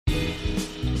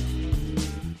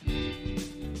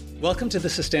Welcome to The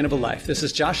Sustainable Life. This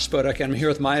is Josh Spodek, and I'm here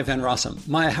with Maya Van Rossum.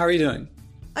 Maya, how are you doing?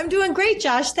 I'm doing great,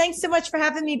 Josh. Thanks so much for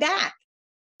having me back.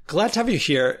 Glad to have you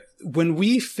here. When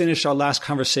we finished our last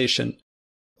conversation,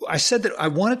 I said that I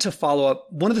wanted to follow up.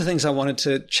 One of the things I wanted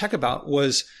to check about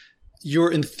was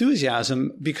your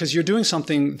enthusiasm, because you're doing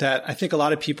something that I think a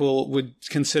lot of people would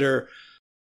consider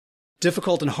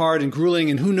difficult and hard and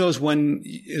grueling, and who knows when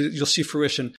you'll see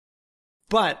fruition.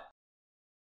 But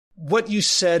what you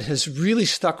said has really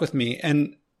stuck with me.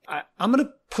 And I'm going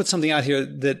to put something out here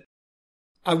that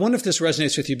I wonder if this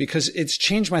resonates with you, because it's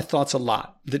changed my thoughts a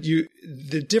lot.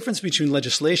 The difference between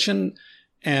legislation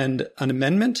and an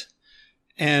amendment,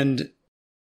 and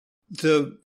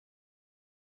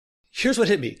here's what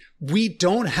hit me. We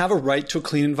don't have a right to a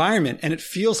clean environment, and it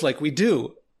feels like we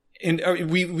do. And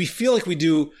we feel like we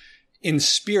do in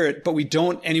spirit, but we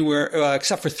don't anywhere,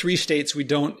 except for 3 states. We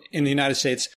don't in the United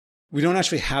States. We don't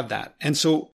actually have that. And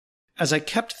so as I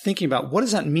kept thinking about what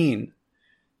does that mean,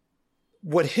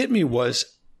 what hit me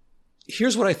was,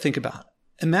 here's what I think about.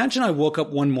 Imagine I woke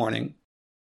up one morning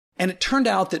and it turned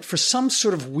out that for some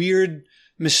sort of weird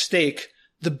mistake,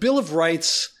 the Bill of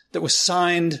Rights that was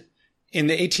signed in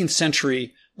the 18th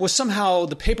century was somehow,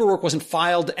 the paperwork wasn't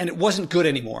filed and it wasn't good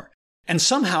anymore. And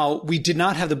somehow we did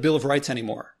not have the Bill of Rights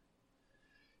anymore.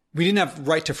 We didn't have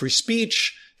right to free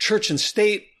speech, church and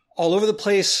state, all over the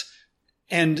place.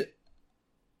 And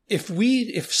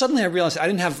if suddenly I realized I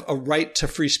didn't have a right to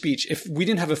free speech, if we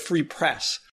didn't have a free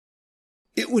press,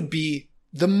 it would be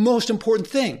the most important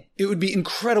thing. It would be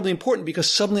incredibly important, because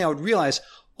suddenly I would realize,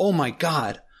 oh my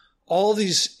God, all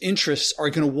these interests are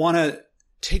going to want to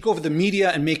take over the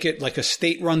media and make it like a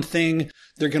state-run thing.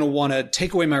 They're going to want to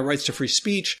take away my rights to free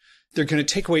speech. They're going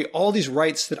to take away all these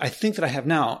rights that I think that I have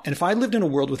now. And if I lived in a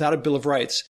world without a Bill of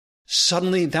Rights,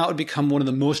 suddenly that would become one of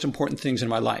the most important things in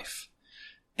my life.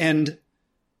 And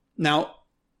now,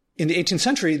 in the 18th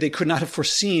century, they could not have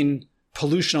foreseen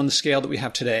pollution on the scale that we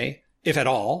have today, if at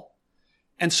all.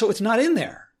 And so it's not in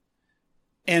there.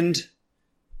 And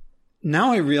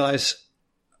now I realize,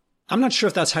 I'm not sure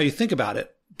if that's how you think about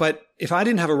it, but if I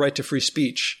didn't have a right to free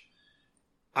speech,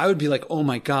 I would be like, oh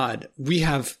my God,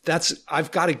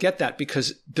 I've got to get that,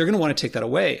 because they're going to want to take that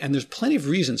away. And there's plenty of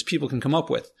reasons people can come up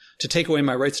with to take away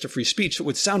my rights to free speech. It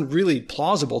would sound really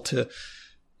plausible to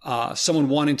someone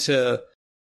wanting to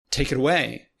take it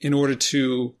away in order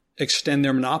to extend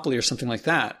their monopoly or something like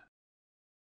that.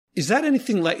 Is that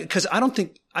anything like, because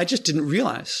I just didn't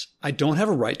realize I don't have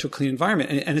a right to a clean environment.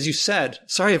 And as you said,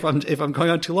 sorry if I'm going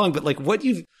on too long, but like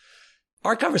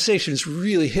our conversation has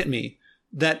really hit me,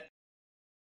 that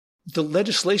the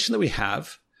legislation that we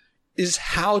have is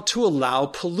how to allow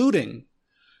polluting,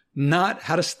 not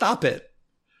how to stop it.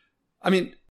 I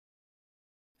mean,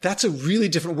 that's a really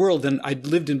different world than I'd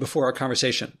lived in before our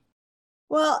conversation.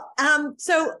 Well,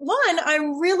 so one,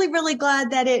 I'm really, really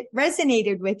glad that it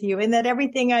resonated with you, and that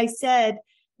everything I said,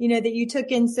 that you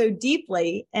took in so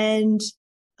deeply, and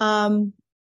that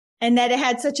it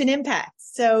had such an impact.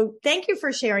 So thank you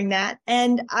for sharing that.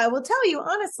 And I will tell you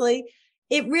honestly,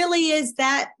 it really is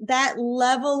that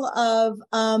level of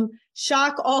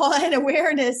shock, awe, and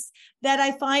awareness that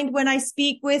I find when I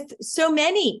speak with so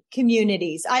many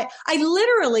communities. I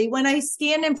literally, when I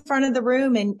stand in front of the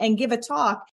room and give a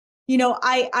talk,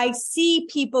 I see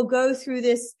people go through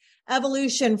this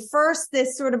evolution. First,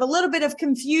 this sort of a little bit of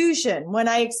confusion when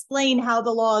I explain how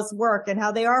the laws work and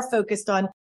how they are focused on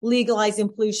legalizing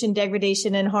pollution,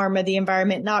 degradation, and harm of the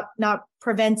environment, not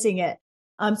preventing it.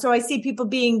 So I see people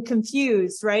being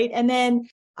confused, right? And then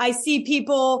I see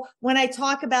people, when I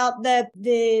talk about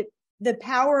the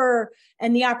power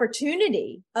and the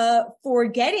opportunity for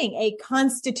getting a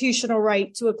constitutional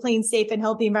right to a clean, safe, and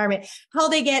healthy environment, how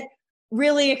they get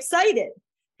really excited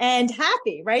and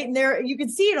happy, right? And you can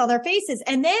see it on their faces.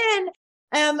 And then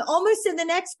almost in the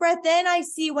next breath, then I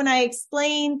see, when I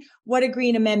explain what a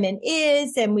green amendment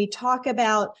is and we talk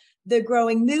about the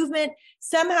growing movement,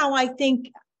 somehow I think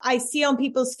I see on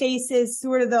people's faces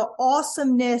sort of the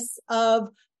awesomeness of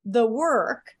the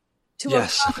work to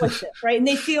accomplish it, right? And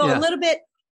they feel a little bit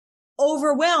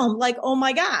overwhelmed, like, oh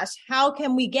my gosh, how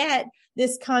can we get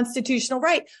this constitutional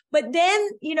right? But then,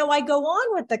 I go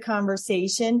on with the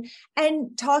conversation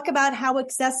and talk about how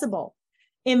accessible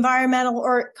environmental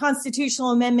or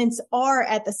constitutional amendments are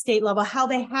at the state level, how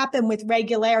they happen with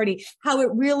regularity, how it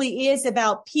really is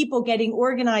about people getting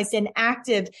organized and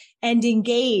active and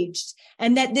engaged,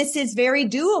 and that this is very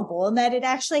doable, and that it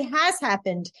actually has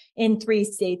happened in 3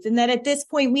 states, and that at this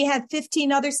point we have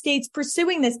 15 other states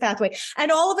pursuing this pathway.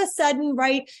 And all of a sudden,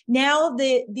 right now,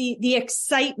 the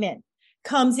excitement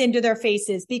comes into their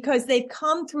faces because they've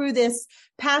come through this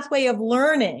pathway of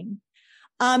learning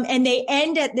And they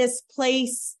end at this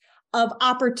place of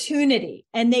opportunity,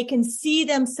 and they can see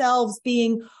themselves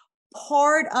being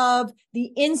part of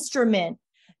the instrument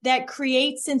that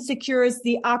creates and secures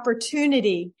the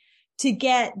opportunity to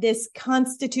get this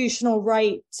constitutional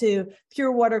right to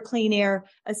pure water, clean air,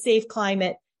 a safe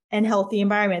climate, and healthy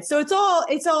environment. So it's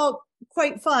all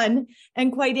quite fun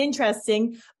and quite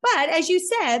interesting. But as you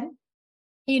said,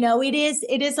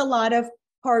 it is a lot of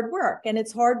hard work, and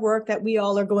it's hard work that we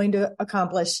all are going to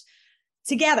accomplish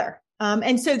together.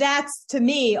 And so that's, to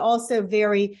me, also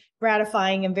very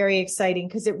gratifying and very exciting,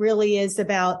 because it really is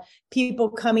about people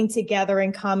coming together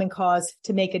in common cause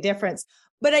to make a difference.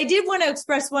 But I did want to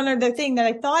express one other thing that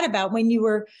I thought about when you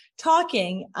were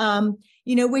talking,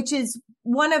 which is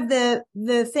one of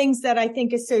the things that I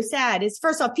think is so sad is,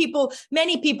 first off,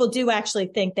 many people do actually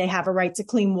think they have a right to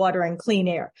clean water and clean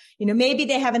air. Maybe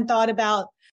they haven't thought about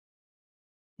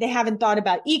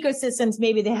ecosystems.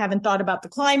 Maybe they haven't thought about the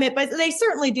climate, but they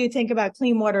certainly do think about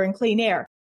clean water and clean air.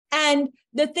 And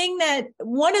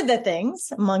one of the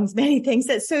things, amongst many things,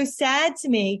 that's so sad to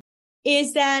me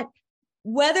is that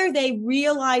whether they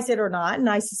realize it or not, and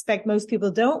I suspect most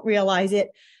people don't realize it,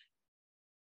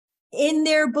 in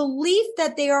their belief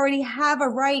that they already have a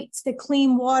right to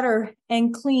clean water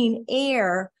and clean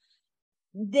air,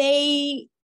 they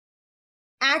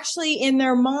actually in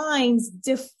their minds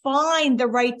define the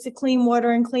right to clean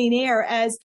water and clean air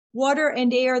as water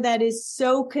and air that is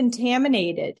so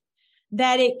contaminated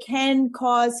that it can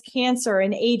cause cancer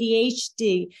and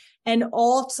ADHD and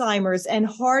Alzheimer's and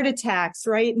heart attacks,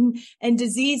 right? And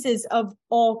diseases of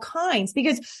all kinds.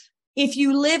 Because if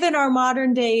you live in our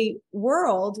modern day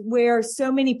world where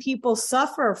so many people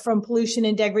suffer from pollution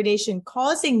and degradation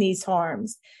causing these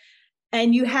harms,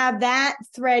 and you have that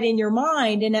thread in your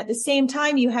mind, and at the same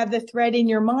time, you have the thread in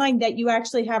your mind that you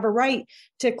actually have a right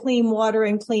to clean water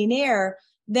and clean air,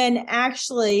 then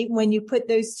actually, when you put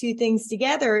those two things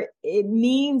together, it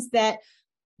means that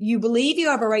you believe you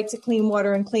have a right to clean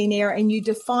water and clean air, and you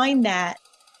define that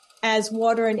as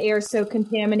water and air so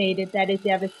contaminated that it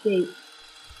devastates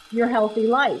your healthy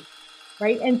life,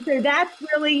 right? And so that's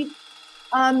really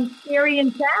scary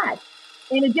and sad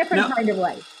in a different kind of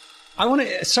way.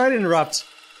 Sorry to interrupt.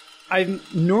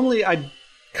 I'd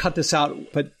cut this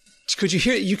out, but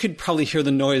you could probably hear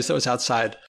the noise that was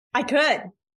outside. I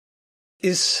could.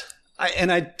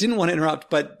 And I didn't want to interrupt,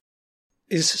 but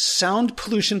is sound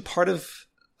pollution part of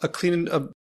a clean?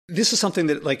 This is something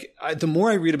that, the more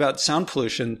I read about sound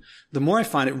pollution, the more I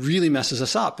find it really messes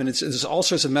us up, and there's all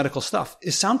sorts of medical stuff.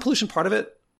 Is sound pollution part of it?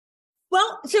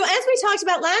 Well, so as we talked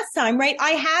about last time, right?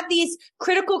 I have these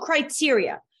critical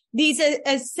criteria. These are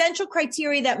essential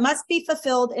criteria that must be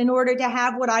fulfilled in order to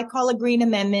have what I call a green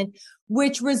amendment,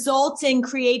 which results in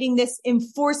creating this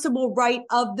enforceable right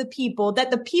of the people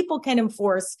that the people can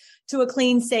enforce to a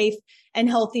clean, safe, and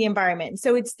healthy environment.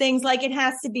 So it's things like it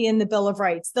has to be in the Bill of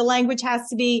Rights. The language has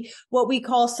to be what we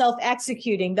call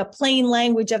self-executing. The plain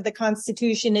language of the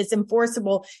Constitution is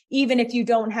enforceable, even if you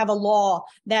don't have a law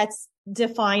that's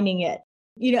defining it.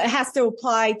 It has to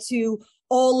apply to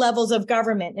all levels of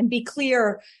government and be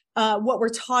clear what we're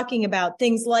talking about,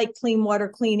 things like clean water,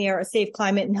 clean air, a safe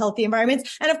climate, and healthy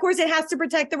environments. And of course, it has to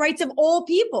protect the rights of all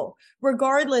people,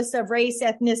 regardless of race,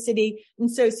 ethnicity, and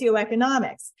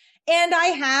socioeconomics. And I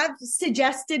have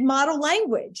suggested model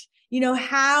language,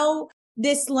 how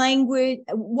this language,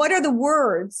 what are the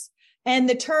words and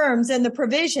the terms and the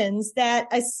provisions that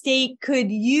a state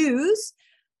could use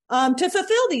to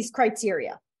fulfill these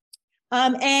criteria.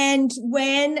 And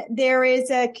when there is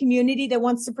a community that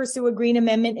wants to pursue a green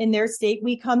amendment in their state,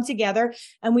 we come together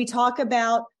and we talk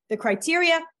about the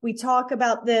criteria. We talk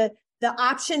about the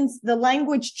options, the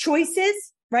language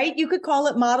choices, right? You could call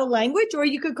it model language, or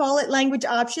you could call it language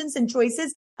options and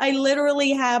choices. I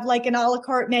literally have like an a la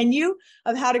carte menu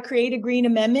of how to create a green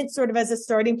amendment sort of as a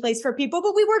starting place for people,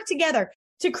 but we work together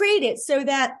to create it so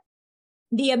that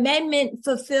the amendment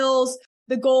fulfills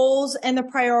the goals and the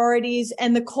priorities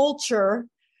and the culture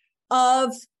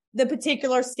of the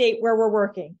particular state where we're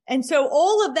working. And so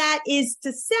all of that is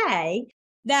to say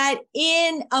that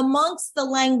in amongst the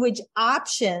language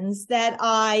options that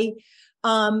I,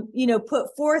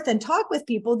 put forth and talk with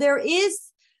people, there is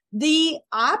the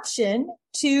option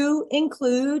to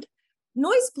include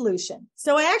noise pollution.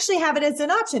 So I actually have it as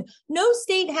an option. No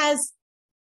state has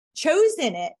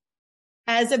chosen it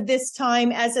as of this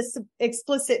time as an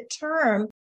explicit term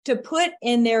to put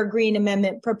in their green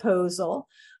amendment proposal.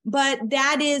 But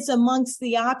that is amongst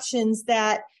the options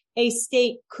that a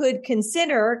state could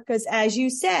consider, because as you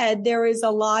said, there is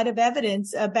a lot of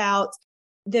evidence about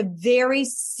the very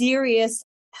serious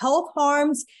health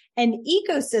harms and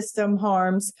ecosystem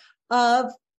harms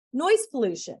of noise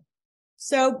pollution.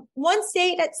 So one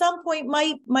state at some point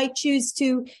might choose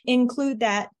to include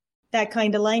that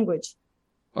kind of language.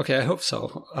 Okay, I hope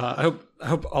so. I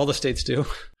hope all the states do.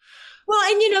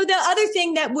 Well, and the other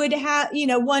thing that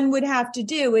one would have to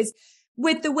do is,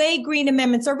 with the way green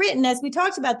amendments are written, as we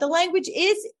talked about, the language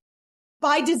is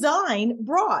by design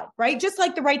broad, right? Just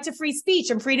like the right to free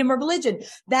speech and freedom of religion,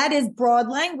 that is broad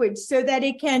language, so that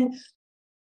it can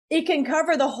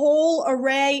cover the whole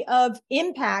array of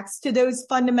impacts to those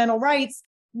fundamental rights,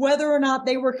 whether or not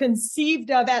they were conceived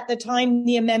of at the time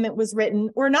the amendment was written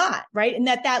or not, right? And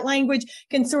that language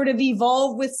can sort of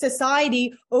evolve with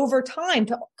society over time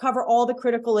to cover all the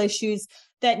critical issues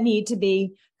that need to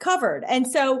be covered. And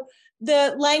so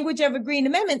the language of a green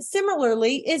amendment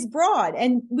similarly is broad.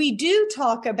 And we do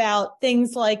talk about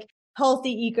things like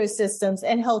healthy ecosystems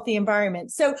and healthy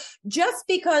environments. So just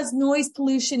because noise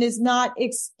pollution is not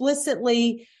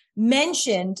explicitly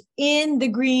mentioned in the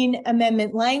green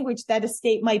amendment language that a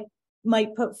state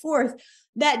might put forth,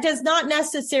 that does not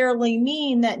necessarily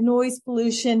mean that noise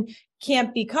pollution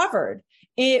can't be covered.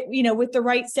 With the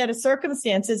right set of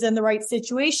circumstances and the right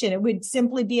situation, it would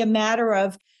simply be a matter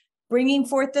of bringing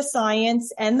forth the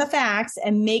science and the facts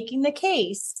and making the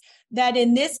case that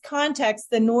in this context,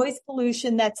 the noise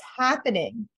pollution that's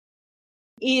happening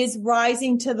is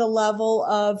rising to the level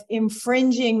of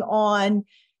infringing on,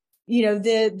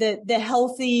 the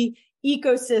healthy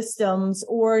ecosystems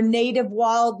or native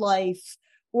wildlife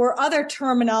or other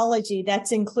terminology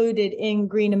that's included in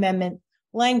Green Amendment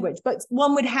language. But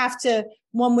one would have to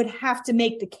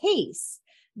make the case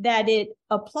that it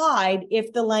applied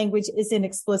if the language isn't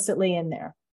explicitly in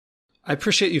there. I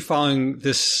appreciate you following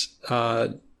this,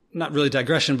 not really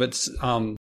digression, but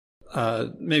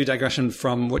maybe digression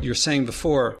from what you were saying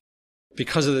before,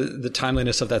 because of the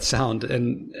timeliness of that sound.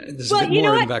 And there's a bit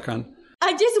more in the background.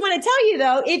 I just want to tell you,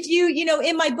 though, if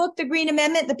in my book, The Green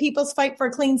Amendment, The People's Fight for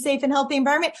a Clean, Safe, and Healthy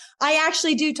Environment, I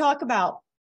actually do talk about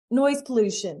noise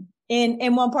pollution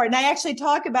in one part. And I actually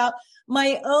talk about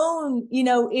my own,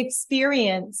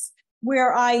 experience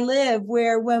where I live,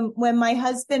 where when my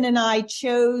husband and I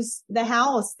chose the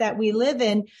house that we live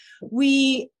in,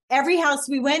 every house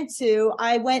we went to,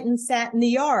 I went and sat in the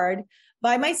yard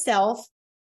by myself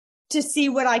to see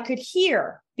what I could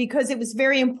hear, because it was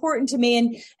very important to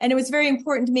me. And it was very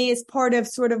important to me as part of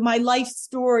sort of my life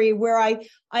story, where I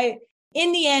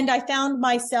in the end, I found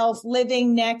myself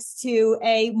living next to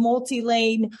a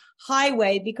multi-lane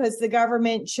highway because the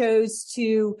government chose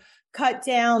to cut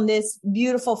down this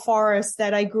beautiful forest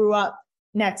that I grew up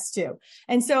next to.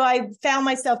 And so I found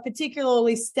myself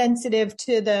particularly sensitive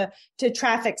to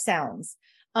traffic sounds,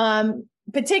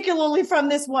 particularly from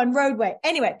this one roadway.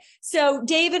 Anyway, so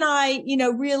Dave and I,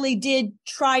 really did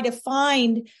try to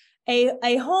find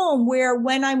a home where,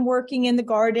 when I'm working in the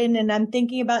garden and I'm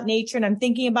thinking about nature and I'm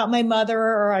thinking about my mother,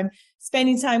 or I'm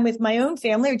spending time with my own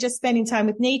family, or just spending time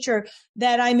with nature,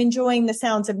 that I'm enjoying the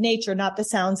sounds of nature, not the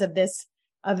sounds of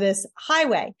this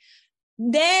highway.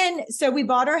 Then, so we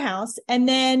bought our house, and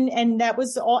that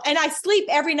was all. And I sleep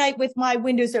every night with my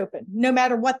windows open, no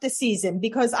matter what the season,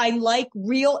 because I like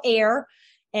real air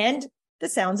and the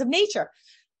sounds of nature.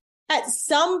 At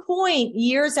some point,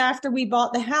 years after we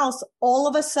bought the house, all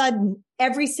of a sudden,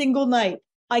 every single night,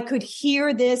 I could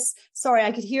hear this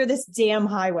damn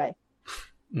highway.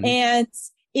 Mm-hmm. And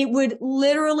it would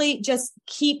literally just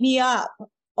keep me up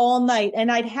all night.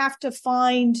 And I'd have to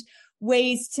find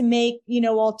ways to make,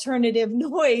 alternative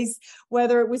noise,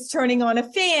 whether it was turning on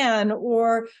a fan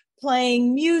or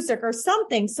playing music or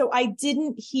something. So I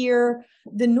didn't hear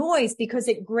the noise because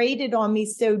it grated on me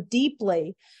so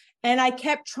deeply. And I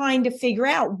kept trying to figure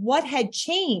out what had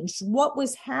changed, what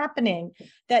was happening,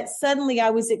 that suddenly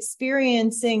I was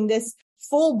experiencing this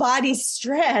full body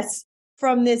stress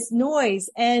from this noise.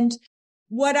 And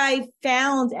what I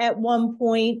found at one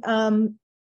point,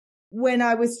 when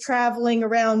I was traveling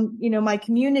around, my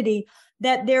community,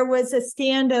 that there was a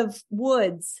stand of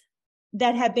woods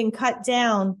that had been cut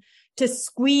down to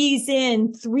squeeze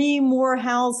in 3 more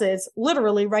houses,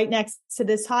 literally right next to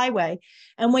this highway.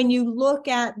 And when you look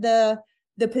at the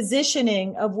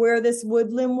positioning of where this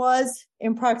woodland was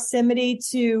in proximity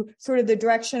to sort of the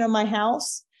direction of my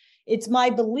house, it's my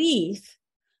belief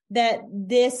that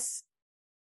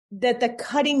the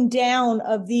cutting down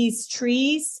of these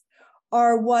trees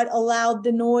are what allowed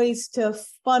the noise to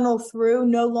funnel through,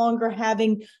 no longer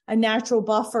having a natural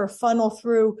buffer funnel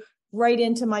through right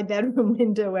into my bedroom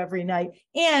window every night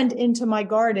and into my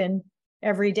garden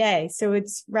every day. So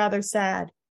it's rather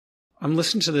sad. I'm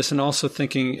listening to this and also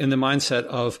thinking in the mindset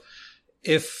of,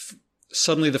 if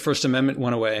suddenly the First Amendment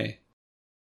went away,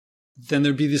 then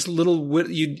there'd be this little,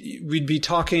 we'd be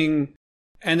talking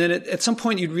And then at some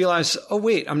point you'd realize, oh,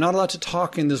 wait, I'm not allowed to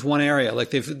talk in this one area.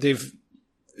 Like they've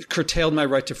curtailed my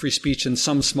right to free speech in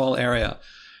some small area.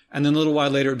 And then a little while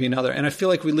later it'd be another. And I feel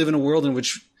like we live in a world in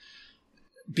which,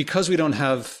 because we don't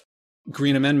have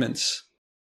green amendments,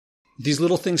 these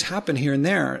little things happen here and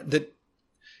there that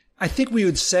I think we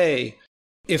would say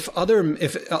if other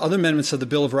amendments of the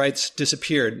Bill of Rights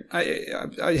disappeared,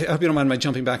 I hope you don't mind my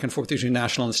jumping back and forth between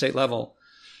national and state level.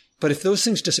 But if those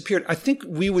things disappeared, I think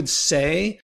we would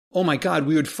say, oh my God,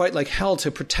 we would fight like hell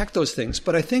to protect those things.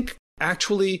 But I think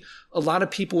actually a lot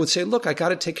of people would say, look, I got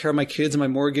to take care of my kids and my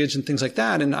mortgage and things like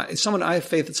that. And I have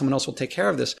faith that someone else will take care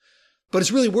of this. But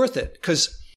it's really worth it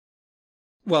because,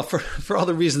 well, for all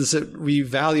the reasons that we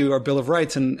value our Bill of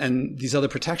Rights and these other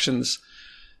protections,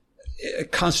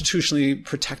 constitutionally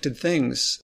protected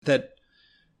things that,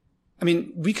 I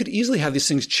mean, we could easily have these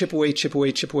things chip away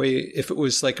if it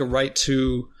was like a right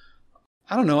to,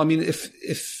 I don't know. I mean,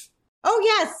 if. Oh,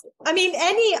 yes.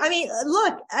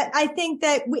 Look, I think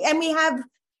that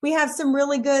we have some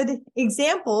really good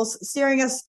examples staring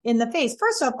us in the face.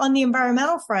 First off, on the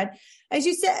environmental front, as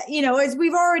you said, as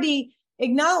we've already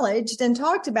acknowledged and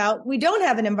talked about, we don't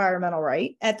have an environmental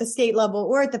right at the state level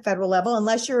or at the federal level,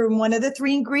 unless you're in one of the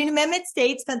 3 Green Amendment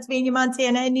states, Pennsylvania,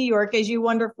 Montana, and New York, as you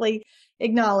wonderfully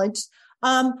acknowledged.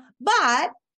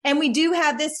 And we do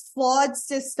have this flawed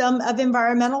system of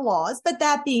environmental laws. But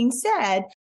that being said,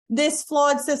 this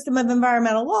flawed system of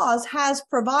environmental laws has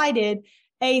provided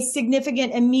a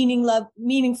significant and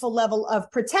meaningful level of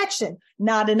protection.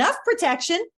 Not enough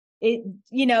protection.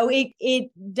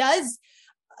 It does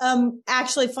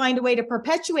actually find a way to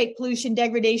perpetuate pollution,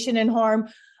 degradation, and harm,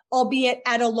 albeit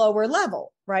at a lower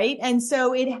level, right? And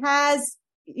so it has,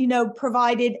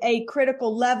 provided a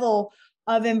critical level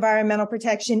of environmental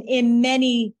protection in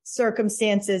many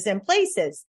circumstances and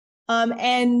places.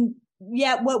 And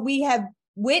yet what we have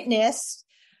witnessed,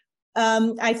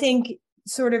 I think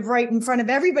sort of right in front of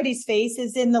everybody's face,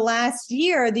 is in the last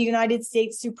year, the United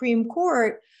States Supreme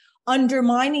Court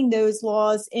undermining those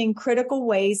laws in critical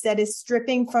ways, that is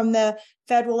stripping from the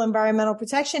Federal Environmental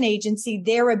Protection Agency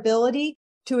their ability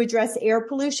to address air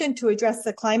pollution, to address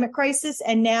the climate crisis,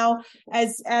 and now,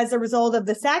 as a result of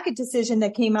the Sackett decision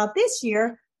that came out this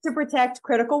year, to protect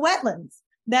critical wetlands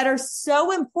that are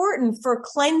so important for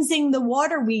cleansing the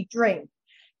water we drink,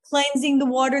 cleansing the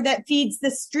water that feeds the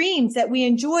streams that we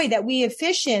enjoy, that we have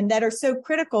fish in, that are so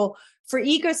critical for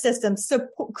ecosystems. So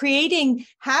creating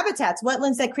habitats,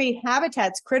 wetlands that create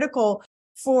habitats critical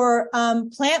for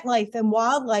plant life and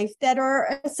wildlife that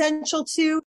are essential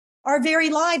to our very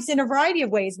lives in a variety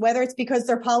of ways, whether it's because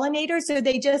they're pollinators or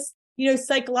they just,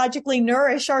 psychologically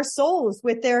nourish our souls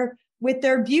with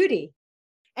their beauty.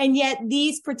 And yet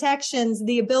these protections,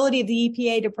 the ability of the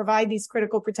EPA to provide these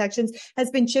critical protections,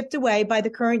 has been chipped away by the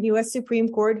current U.S. Supreme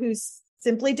Court, who's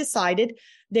simply decided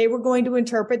they were going to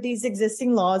interpret these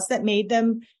existing laws that made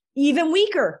them even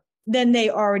weaker than they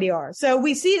already are. So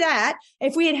we see that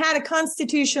if we had had a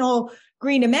constitutional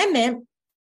Green Amendment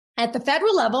at the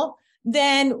federal level,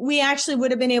 then we actually would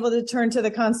have been able to turn to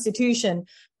the Constitution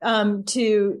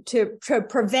to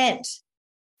prevent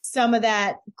some of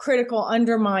that critical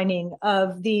undermining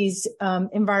of these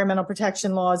environmental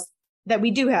protection laws that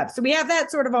we do have. So we have that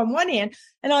sort of on one hand.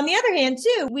 And on the other hand,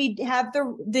 too, we have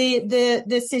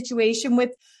the situation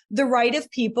with the right of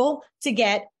people to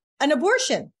get an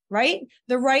abortion, right?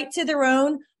 The right to their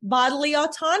own bodily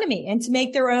autonomy and to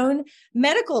make their own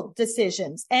medical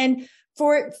decisions. And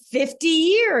for 50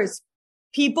 years,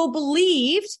 people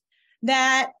believed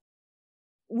that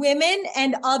women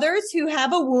and others who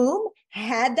have a womb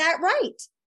had that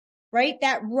right?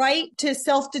 That right to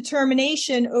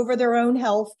self-determination over their own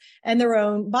health and their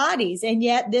own bodies. And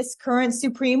yet this current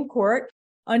Supreme Court,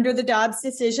 under the Dobbs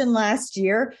decision last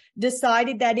year,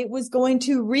 decided that it was going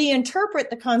to reinterpret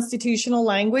the constitutional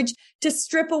language to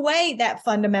strip away that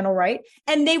fundamental right.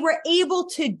 And they were able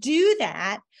to do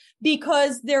that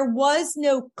because there was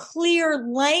no clear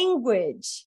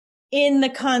language in the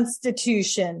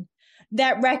Constitution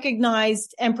that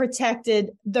recognized and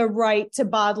protected the right to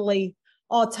bodily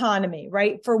autonomy,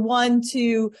 right? For one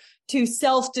to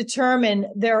self-determine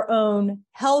their own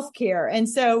health care. And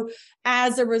so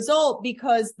as a result,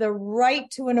 because the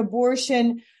right to an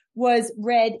abortion was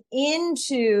read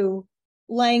into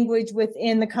language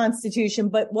within the Constitution,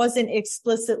 but wasn't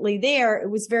explicitly there,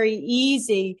 it was very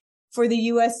easy for the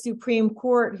U.S. Supreme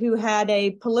Court, who had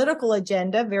a political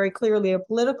agenda, very clearly a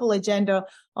political agenda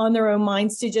on their own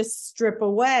minds, to just strip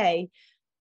away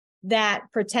that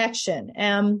protection.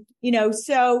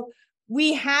 So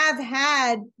we have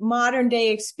had modern day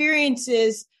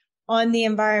experiences on the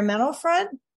environmental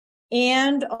front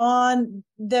and on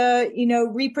the,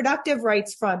 reproductive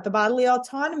rights front, the bodily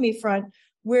autonomy front,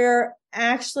 where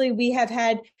actually we have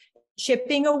had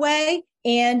chipping away,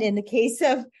 and in the case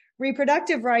of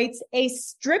reproductive rights, a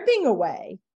stripping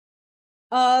away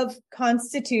of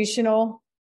constitutional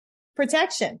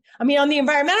protection. I mean, on the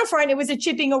environmental front, it was a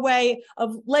chipping away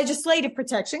of legislative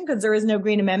protection because there is no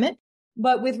Green Amendment.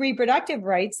 But with reproductive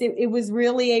rights, it was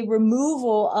really a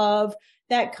removal of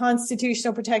that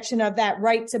constitutional protection of that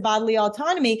right to bodily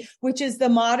autonomy, which is the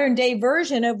modern day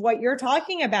version of what you're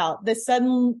talking about, the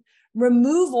sudden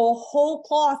removal, whole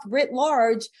cloth, writ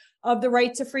large, of the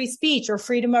right to free speech or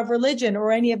freedom of religion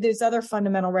or any of those other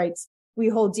fundamental rights we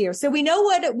hold dear. So we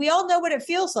all know what it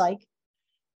feels like.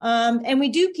 And we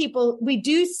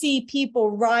do see people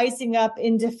rising up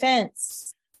in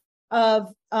defense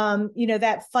of,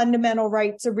 that fundamental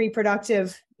right to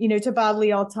reproductive, to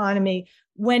bodily autonomy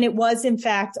when it was in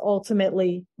fact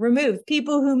ultimately removed.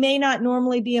 People who may not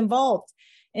normally be involved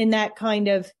in that kind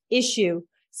of issue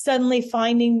suddenly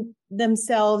finding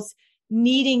themselves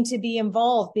needing to be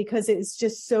involved because it's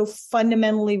just so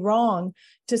fundamentally wrong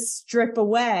to strip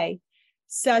away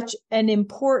such an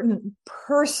important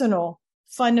personal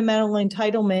fundamental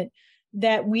entitlement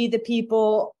that we, the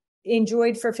people,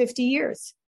 enjoyed for 50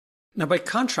 years. Now, by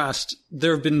contrast,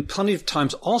 there have been plenty of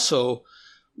times also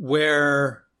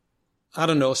where, I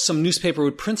don't know, some newspaper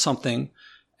would print something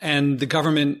and the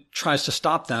government tries to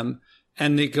stop them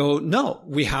and they go, no,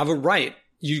 we have a right.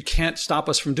 You can't stop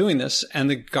us from doing this. And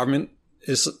the government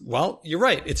is, well, you're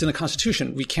right. It's in the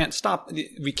Constitution. We can't stop.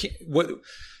 We can't,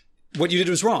 what you did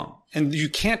was wrong. And you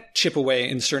can't chip away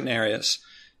in certain areas.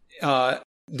 There are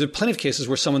plenty of cases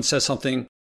where someone says something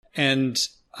and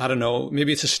I don't know,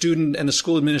 maybe it's a student and the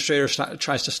school administrator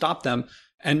tries to stop them.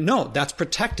 And no, that's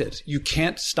protected. You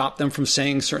can't stop them from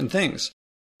saying certain things,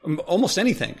 almost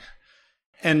anything.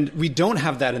 And we don't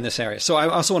have that in this area. So I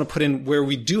also want to put in where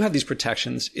we do have these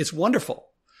protections. It's wonderful.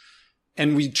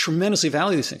 And we tremendously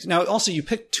value these things. Now, also, you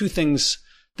picked two things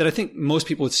that I think most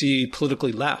people would see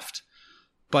politically left.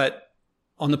 But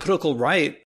on the political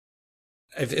right,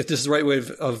 if this is the right way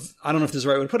of, I don't know if this is the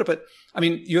right way to put it, but I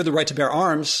mean, you have the right to bear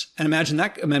arms, and imagine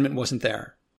that amendment wasn't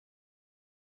there.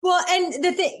 Well, and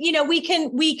the thing,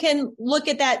 we can look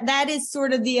at that. That is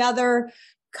sort of the other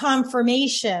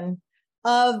confirmation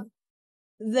of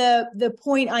the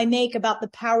point I make about the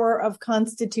power of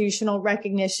constitutional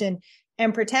recognition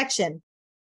and protection.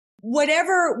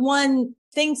 Whatever one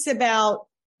thinks about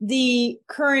the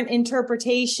current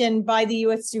interpretation by the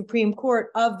U.S. Supreme Court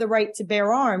of the right to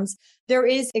bear arms, there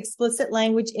is explicit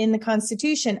language in the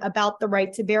Constitution about the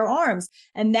right to bear arms.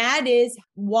 And that is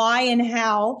why and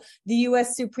how the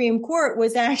U.S. Supreme Court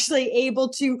was actually able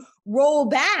to roll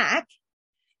back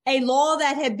a law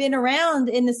that had been around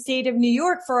in the state of New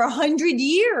York for 100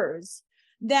 years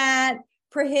that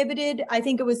prohibited, I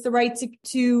think it was the right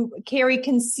to carry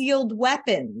concealed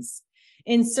weapons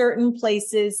in certain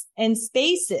places and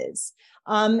spaces.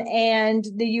 And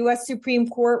the U.S. Supreme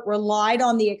Court relied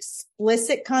on the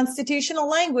explicit constitutional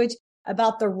language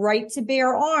about the right to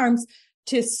bear arms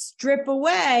to strip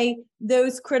away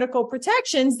those critical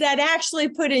protections that actually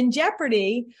put in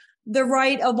jeopardy the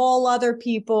right of all other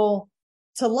people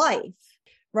to life,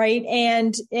 right?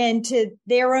 And to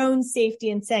their own safety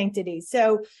and sanctity.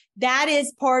 So that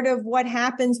is part of what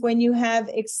happens when you have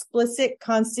explicit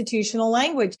constitutional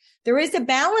language. There is a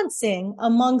balancing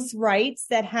amongst rights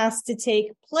that has to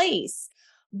take place.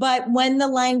 But when the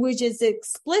language is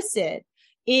explicit,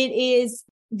 it is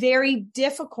very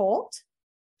difficult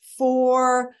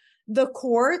for the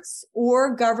courts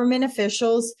or government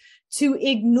officials to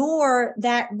ignore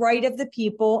that right of the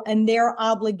people and their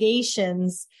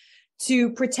obligations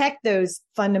to protect those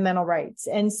fundamental rights.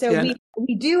 And so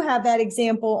we do have that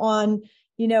example on,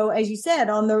 as you said,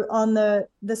 on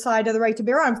the side of the right to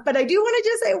bear arms. But I do want to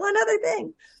just say one other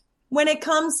thing. When it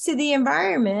comes to the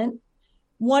environment,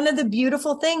 one of the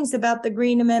beautiful things about the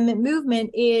Green Amendment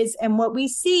movement is, and what we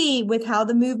see with how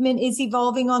the movement is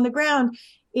evolving on the ground,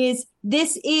 is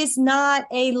this is not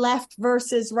a left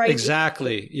versus right.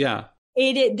 Exactly. Yeah.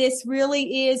 This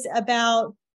really is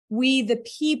about we the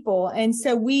people. And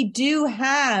so we do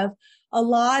have a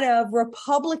lot of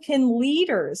Republican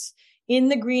leaders in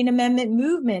the Green Amendment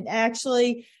movement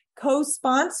actually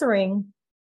co-sponsoring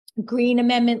Green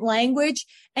Amendment language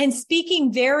and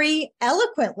speaking very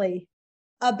eloquently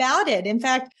about it. In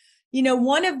fact,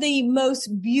 one of the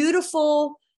most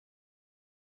beautiful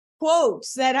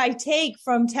quotes that I take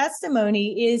from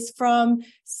testimony is from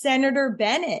Senator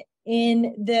Bennett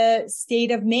in the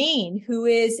state of Maine, who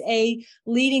is a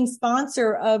leading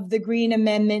sponsor of the Green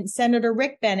Amendment. Senator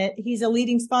Rick Bennett, he's a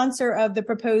leading sponsor of the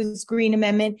proposed Green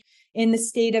Amendment in the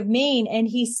state of Maine. And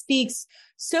he speaks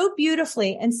so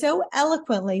beautifully and so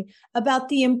eloquently about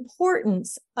the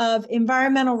importance of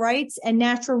environmental rights and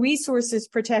natural resources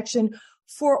protection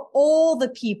for all the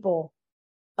people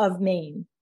of Maine.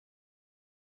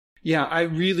 Yeah, I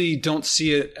really don't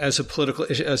see it as a political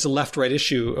issue, as a left-right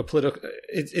issue.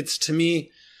 It's to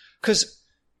me, because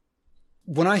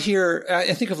when I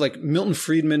think of like Milton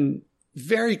Friedman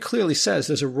very clearly says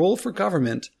there's a role for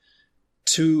government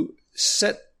to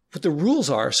set what the rules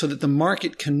are so that the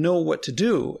market can know what to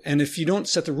do. And if you don't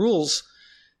set the rules,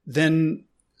 then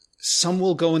some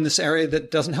will go in this area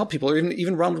that doesn't help people. Or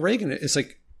even Ronald Reagan, it's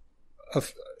like,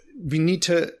 we need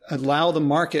to allow the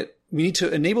market. We need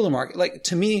to enable the market. Like,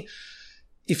 to me,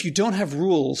 if you don't have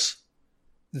rules,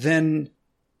 then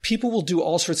people will do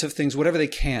all sorts of things, whatever they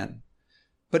can.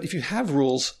 But if you have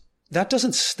rules, that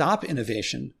doesn't stop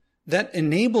innovation. That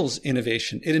enables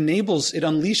innovation. It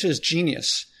unleashes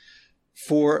genius.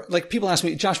 For, like, people ask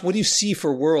me, Josh, what do you see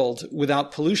for a world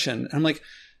without pollution? And I'm like,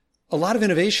 a lot of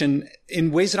innovation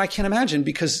in ways that I can't imagine,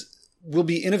 because we'll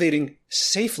be innovating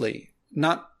safely,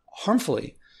 not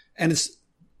harmfully. And it's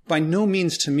by no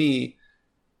means, to me,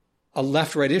 a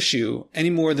left-right issue any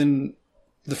more than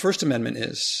the First Amendment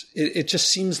is. It just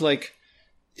seems like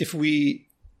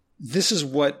this is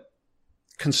what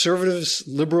conservatives,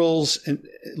 liberals, and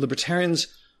libertarians,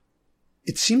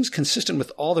 it seems consistent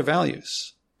with all their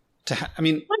values.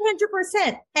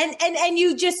 100%. And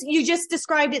you just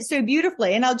described it so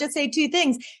beautifully. And I'll just say two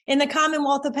things. In the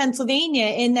Commonwealth of Pennsylvania,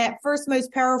 in that first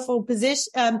most powerful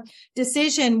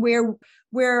decision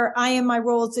where I, in my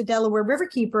role as a Delaware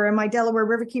Riverkeeper, and my Delaware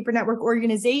Riverkeeper Network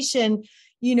organization,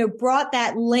 brought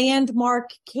that landmark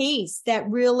case that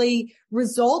really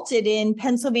resulted in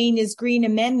Pennsylvania's Green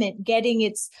Amendment getting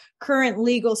its current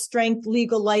legal strength,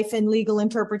 legal life, and legal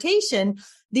interpretation.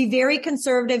 The very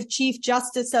conservative Chief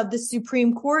Justice of the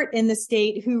Supreme Court in the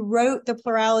state, who wrote the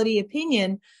plurality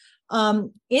opinion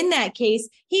in that case,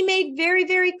 he made very,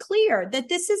 very clear that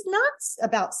this is not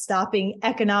about stopping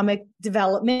economic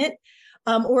development,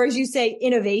 or, as you say,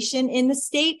 innovation in the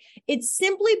state. It's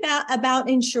simply about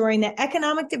ensuring that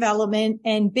economic development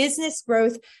and business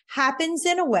growth happens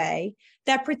in a way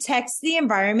that protects the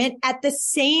environment at the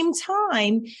same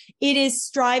time it is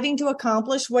striving to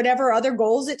accomplish whatever other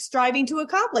goals it's striving to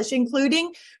accomplish,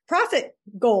 including profit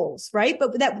goals, right?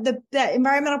 But that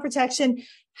environmental protection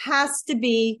has to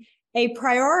be a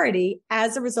priority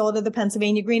as a result of the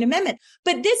Pennsylvania Green Amendment.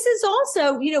 But this is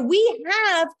also, we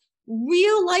have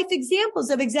real life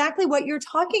examples of exactly what you're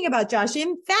talking about, Josh.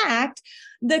 In fact,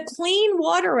 the Clean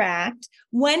Water Act,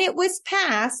 when it was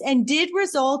passed and did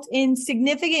result in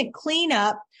significant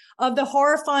cleanup of the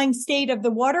horrifying state of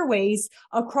the waterways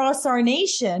across our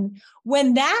nation,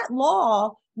 when that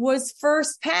law was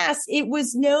first passed, it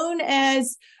was known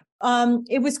as,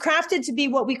 it was crafted to be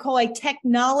what we call a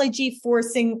technology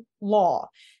forcing law.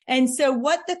 And so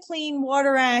what the Clean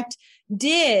Water Act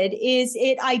did is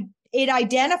it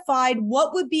identified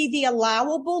what would be the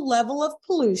allowable level of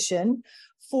pollution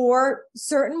for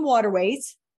certain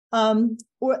waterways, and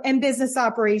business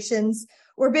operations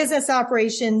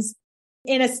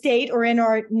in a state or in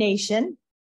our nation.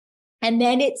 And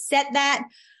then it set that,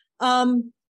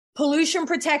 pollution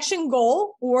protection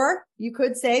goal, or you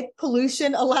could say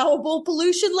pollution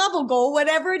level goal,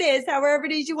 whatever it is, however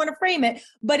it is you want to frame it.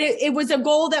 But it was a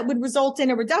goal that would result in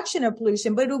a reduction of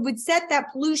pollution, but it would set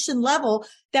that pollution level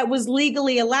that was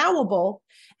legally allowable.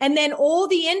 And then all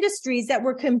the industries that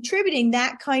were contributing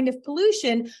that kind of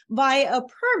pollution via a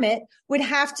permit would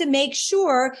have to make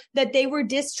sure that they were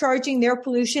discharging their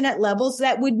pollution at levels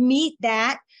that would meet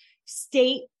that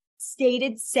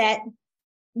stated set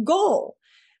goal.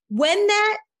 When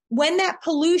that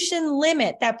pollution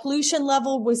limit, that pollution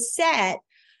level was set,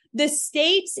 the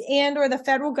states and or the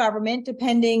federal government,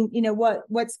 depending,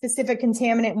 what specific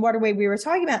contaminant and waterway we were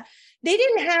talking about, they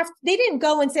didn't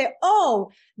go and say,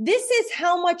 oh, this is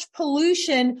how much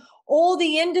pollution all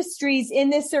the industries in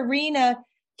this arena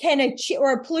can achieve,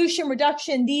 or pollution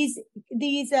reduction these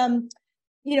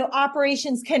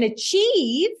operations can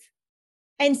achieve,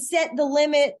 and set the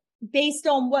limit based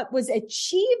on what was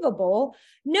achievable.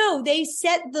 No, they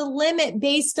set the limit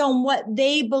based on what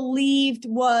they believed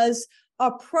was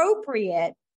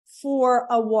appropriate for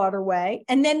a waterway.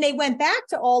 And then they went back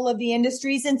to all of the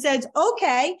industries and said,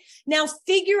 okay, now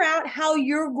figure out how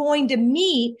you're going to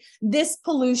meet this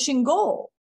pollution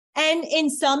goal. And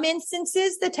in some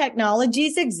instances, the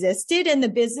technologies existed and the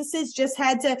businesses just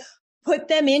had to put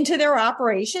them into their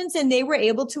operations, and they were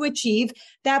able to achieve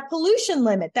that pollution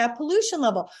limit, that pollution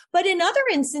level. But in other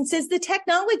instances, the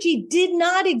technology did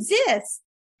not exist,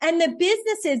 And the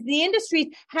businesses, the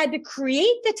industries had to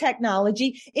create the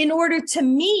technology in order to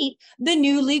meet the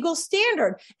new legal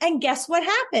standard. And guess what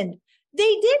happened? They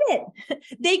did it.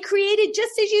 They created,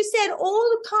 just as you said,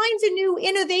 all kinds of new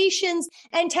innovations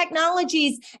and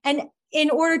technologies, and in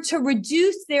order to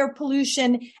reduce their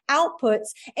pollution outputs.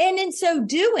 And in so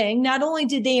doing, not only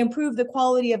did they improve the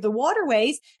quality of the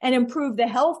waterways and improve the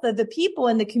health of the people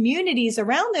and the communities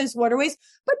around those waterways,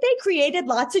 but they created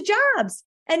lots of jobs,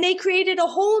 and they created a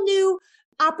whole new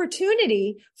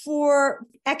opportunity for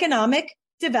economic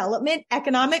development,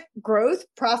 economic growth,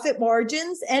 profit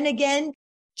margins, and again,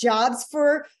 jobs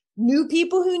for new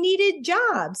people who needed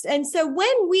jobs. And so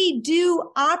when we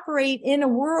do operate in a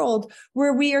world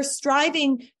where we are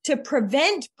striving to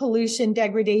prevent pollution,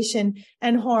 degradation,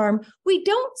 and harm, we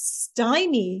don't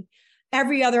stymie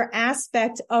every other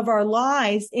aspect of our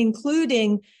lives,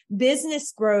 including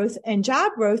business growth and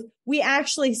job growth. We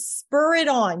actually spur it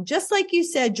on. Just like you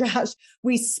said, Josh,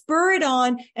 we spur it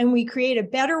on and we create a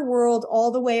better world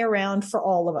all the way around for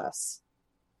all of us.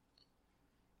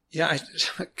 Yeah,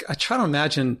 I try to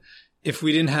imagine if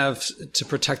we didn't have to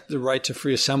protect the right to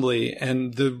free assembly,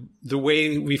 and the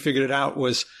way we figured it out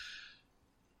was,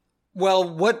 well,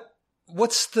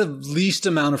 what's the least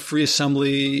amount of free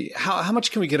assembly? How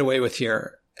much can we get away with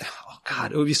here? Oh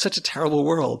God, it would be such a terrible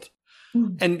world.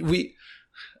 Mm. And we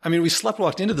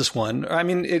sleptwalked into this one. I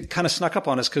mean, it kind of snuck up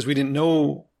on us because we didn't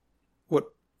know what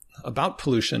about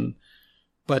pollution,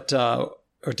 but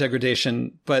or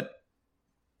degradation, but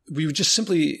we would just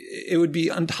simply, it would be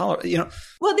intolerable, you know.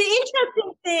 Well, the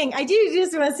interesting thing, I do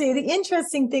just want to say the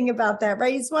interesting thing about that,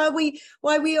 right, is while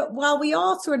we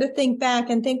all sort of think back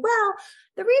and think, well,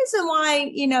 the reason why,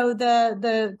 you know,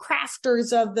 the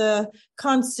crafters of the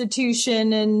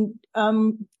Constitution and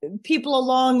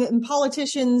people and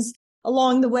politicians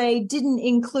along the way didn't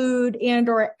include and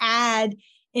or add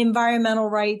environmental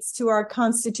rights to our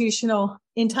constitutional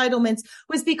entitlements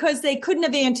was because they couldn't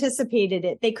have anticipated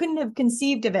it. They couldn't have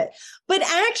conceived of it. But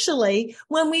actually,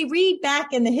 when we read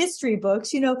back in the history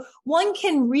books, you know, one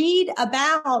can read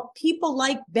about people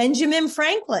like Benjamin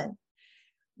Franklin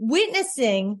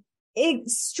witnessing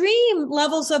extreme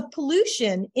levels of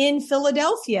pollution in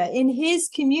Philadelphia, in his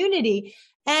community,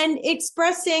 and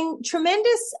expressing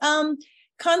tremendous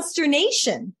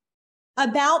consternation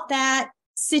about that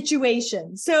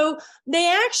situation. So they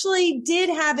actually did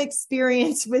have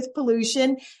experience with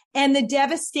pollution and the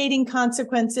devastating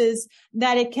consequences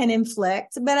that it can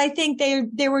inflict. But I think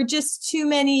there were just too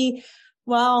many.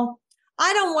 Well,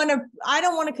 I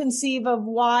don't want to conceive of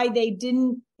why they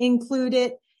didn't include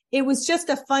it. It was just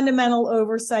a fundamental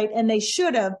oversight, and they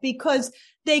should have, because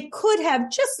they could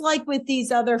have, just like with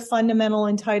these other fundamental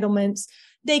entitlements,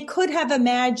 they could have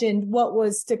imagined what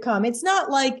was to come. It's not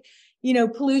like, you know,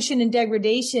 pollution and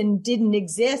degradation didn't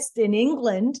exist in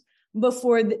England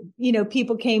before,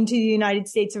 people came to the United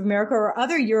States of America or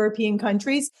other European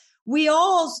countries. We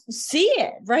all see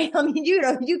it, right? I mean,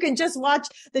 you can just watch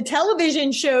the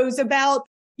television shows about,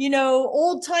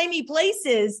 old timey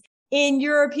places in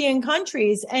European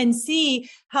countries and see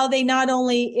how they not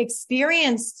only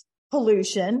experienced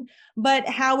pollution, but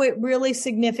how it really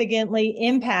significantly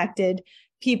impacted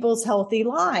people's healthy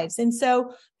lives. And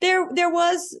so there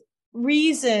was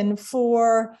reason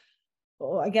for,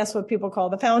 I guess what people call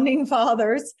the founding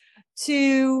fathers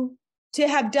to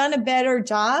have done a better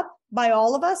job by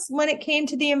all of us when it came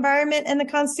to the environment and the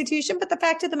Constitution. But the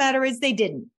fact of the matter is they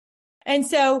didn't. And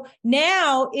so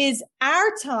now is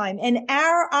our time and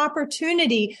our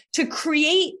opportunity to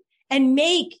create and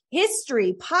make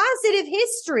history, positive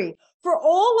history, for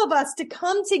all of us to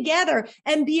come together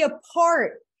and be a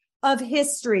part of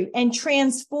history and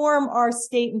transform our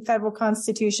state and federal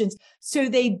constitutions so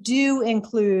they do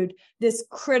include this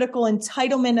critical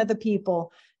entitlement of the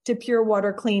people to pure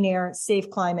water, clean air, safe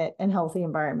climate, and healthy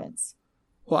environments.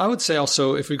 Well, I would say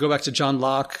also, if we go back to John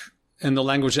Locke and the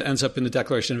language that ends up in the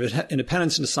Declaration of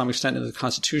Independence and to some extent in the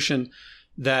Constitution,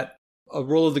 that a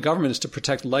role of the government is to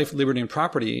protect life, liberty, and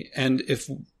property. And if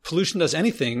pollution does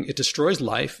anything, it destroys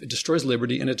life, it destroys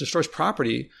liberty, and it destroys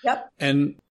property. Yep.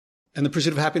 And the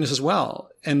pursuit of happiness as well.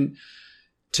 And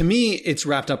to me, it's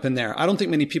wrapped up in there. I don't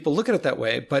think many people look at it that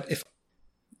way. But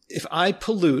if I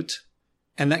pollute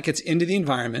and that gets into the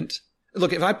environment,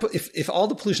 look, if all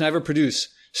the pollution I ever produce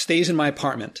stays in my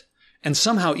apartment and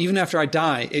somehow even after I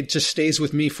die, it just stays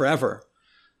with me forever,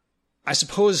 I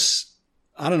suppose,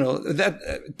 I don't know that,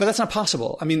 but that's not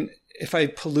possible. I mean, if I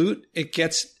pollute, it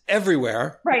gets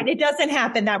everywhere. Right. It doesn't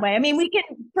happen that way. I mean, we can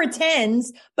pretend,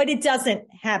 but it doesn't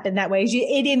happen that way.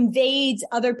 It invades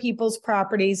other people's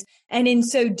properties. And in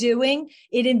so doing,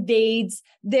 it invades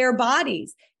their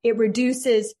bodies. It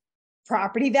reduces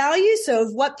property value. So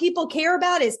if what people care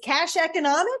about is cash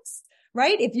economics,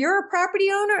 right? If you're a property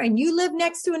owner and you live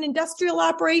next to an industrial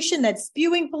operation that's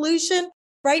spewing pollution,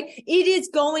 right? It is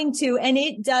going to, and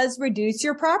it does reduce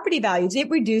your property values. It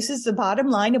reduces the bottom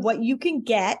line of what you can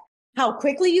get, how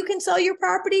quickly you can sell your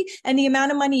property, and the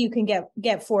amount of money you can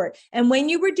get for it. And when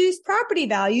you reduce property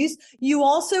values, you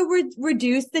also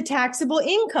reduce the taxable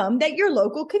income that your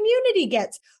local community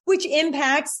gets, which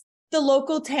impacts the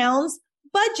local town's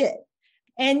budget.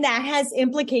 And that has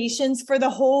implications for the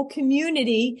whole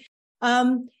community,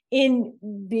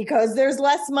 because there's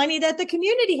less money that the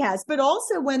community has, but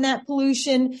also when that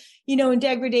pollution, and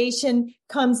degradation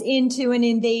comes into and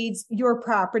invades your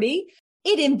property,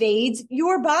 it invades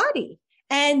your body.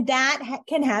 And that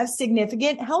can have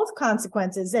significant health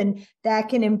consequences, and that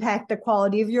can impact the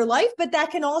quality of your life, but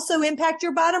that can also impact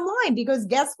your bottom line, because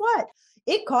guess what?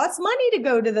 It costs money to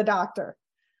go to the doctor.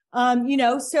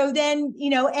 So then,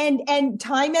 and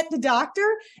time at the doctor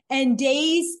and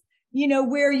days,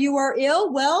 where you are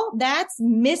ill, well, that's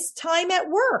missed time at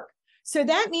work. So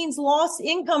that means lost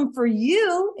income for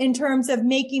you in terms of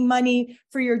making money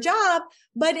for your job,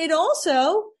 but it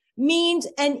also means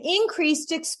an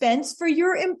increased expense for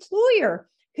your employer,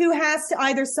 who has to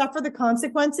either suffer the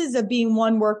consequences of being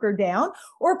one worker down,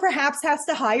 or perhaps has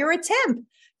to hire a temp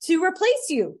to replace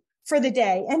you for the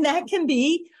day. And that can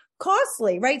be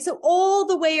costly, right? So all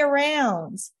the way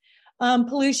around,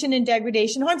 pollution and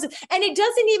degradation harms it. And it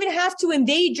doesn't even have to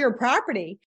invade your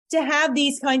property to have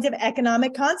these kinds of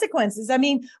economic consequences. I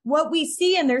mean, what we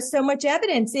see, and there's so much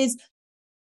evidence, is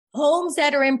homes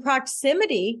that are in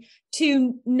proximity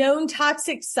to known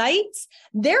toxic sites,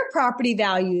 their property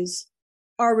values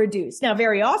are reduced. Now,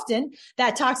 very often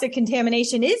that toxic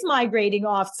contamination is migrating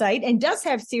off-site and does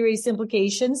have serious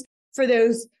implications for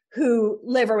those who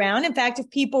live around. In fact, if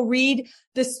people read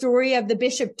the story of the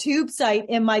Bishop Tube site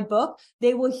in my book,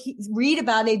 they will read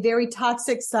about a very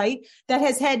toxic site that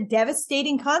has had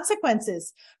devastating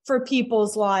consequences for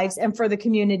people's lives and for the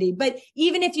community. But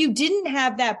even if you didn't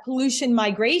have that pollution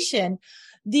migration,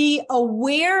 the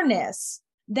awareness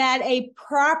that a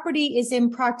property is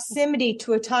in proximity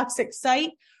to a toxic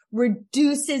site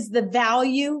reduces the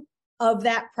value of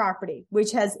that property,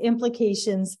 which has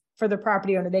implications for the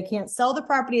property owner. They can't sell the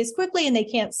property as quickly, and they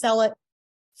can't sell it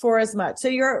for as much. So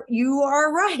you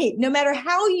are right. No matter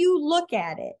how you look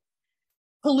at it,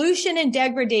 pollution and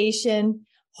degradation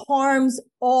harms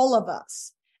all of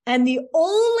us. And the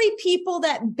only people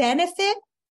that benefit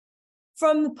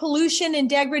from pollution and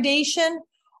degradation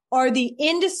are the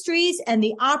industries and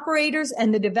the operators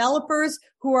and the developers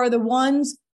who are the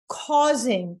ones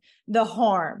causing the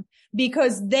harm,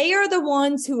 because they are the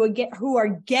ones who are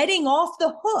getting off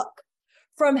the hook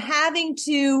from having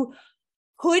to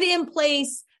put in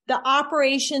place the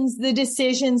operations, the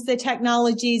decisions, the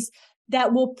technologies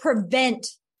that will prevent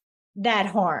that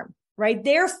harm, right?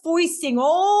 They're foisting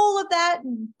all of that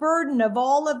burden of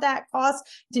all of that cost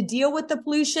to deal with the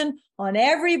pollution on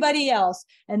everybody else.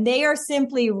 And they are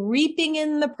simply reaping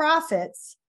in the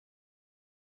profits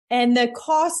and the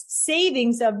cost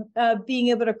savings of being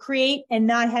able to create and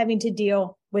not having to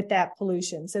deal with that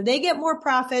pollution. So they get more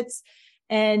profits,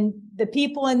 and the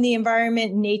people in the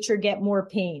environment and nature get more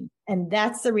pain. And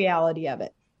that's the reality of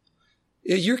it.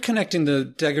 You're connecting the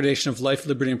degradation of life,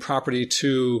 liberty, and property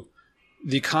to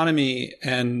the economy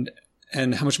and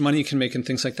how much money you can make and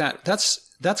things like that.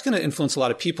 That's going to influence a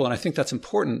lot of people, and I think that's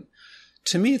important.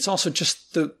 To me, it's also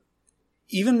just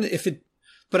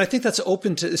but I think that's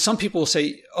open to, some people will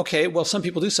say, okay, well, some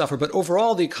people do suffer, but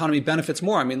overall the economy benefits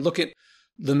more. I mean, look at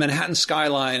the Manhattan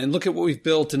skyline and look at what we've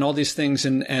built and all these things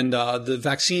and the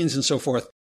vaccines and so forth.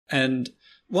 And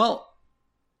well,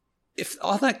 if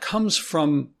all that comes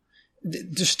from,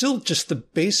 there's still just the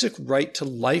basic right to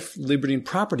life, liberty, and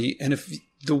property. And if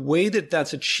the way that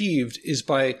that's achieved is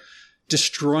by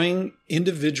destroying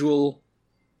individual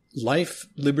life,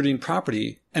 liberty, and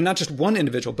property, and not just one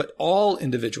individual, but all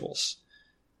individuals,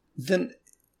 then,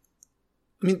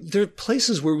 I mean, there are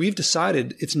places where we've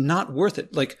decided it's not worth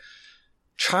it. Like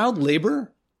child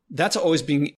labor, that's always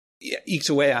being eked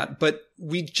away at, but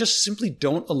we just simply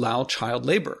don't allow child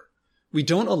labor. We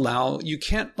don't allow, you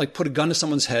can't like put a gun to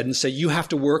someone's head and say, you have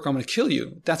to work, I'm going to kill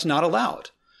you. That's not allowed.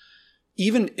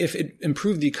 Even if it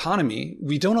improved the economy,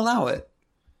 we don't allow it.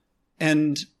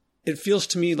 And it feels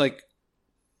to me like,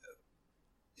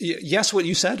 yes, what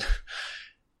you said.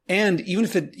 And even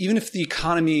if the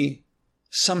economy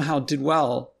somehow did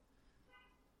well,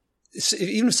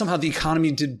 even if somehow the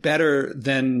economy did better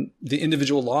than the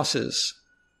individual losses,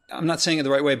 I'm not saying it the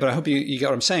right way, but I hope you get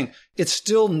what I'm saying. It's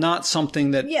still not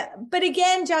something that. Yeah. But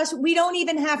again, Josh, we don't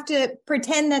even have to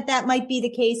pretend that that might be the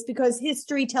case because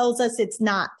history tells us it's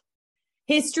not.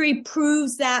 History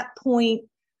proves that point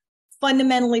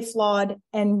fundamentally flawed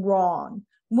and wrong.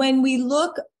 When we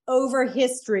look over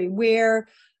history where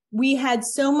we had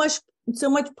so much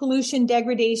pollution,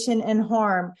 degradation, and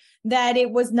harm that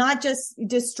it was not just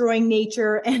destroying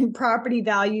nature and property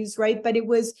values, right? But it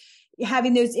was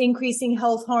having those increasing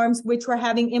health harms, which were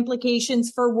having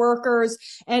implications for workers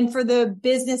and for the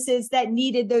businesses that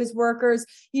needed those workers.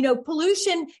 You know,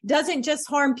 pollution doesn't just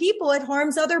harm people, it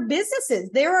harms other businesses.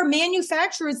 There are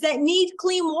manufacturers that need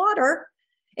clean water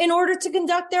in order to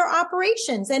conduct their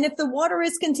operations. And if the water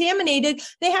is contaminated,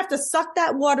 they have to suck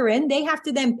that water in. They have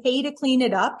to then pay to clean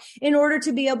it up in order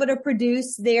to be able to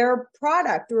produce their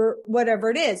product or whatever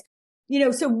it is. You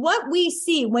know, so what we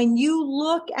see when you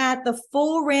look at the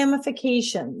full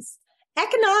ramifications,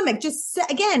 economic, just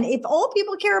again, if all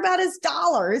people care about is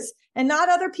dollars and not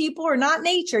other people or not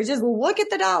nature, just look at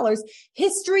the dollars.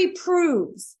 History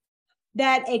proves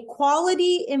that a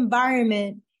quality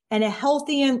environment and a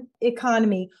healthy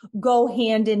economy go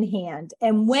hand in hand.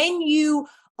 And when you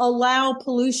allow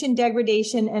pollution,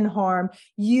 degradation, and harm,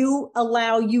 you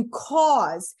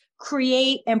cause,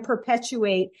 create, and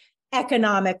perpetuate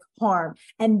economic harm.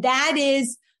 And that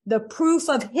is the proof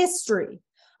of history.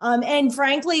 And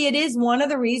frankly, it is one of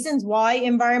the reasons why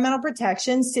environmental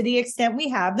protections, to the extent we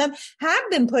have them, have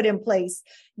been put in place.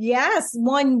 Yes,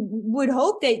 one would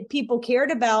hope that people cared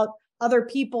about other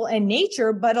people and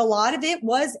nature, but a lot of it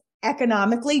was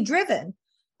economically driven.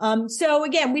 So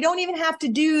again, we don't even have to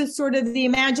do sort of the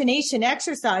imagination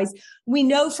exercise. We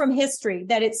know from history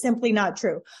that it's simply not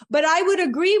true. But I would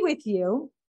agree with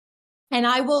you, and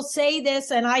I will say this,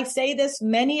 and I say this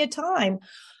many a time.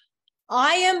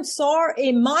 I am sorry,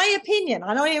 in my opinion,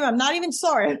 I'm not even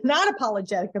sorry, I'm not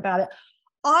apologetic about it.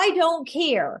 I don't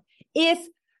care if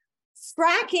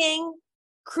fracking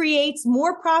creates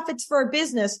more profits for a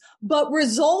business, but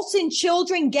results in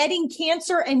children getting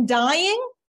cancer and dying,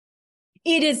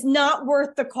 it is not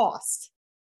worth the cost.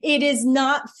 It is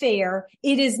not fair.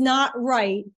 It is not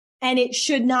right. And it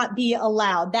should not be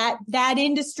allowed. That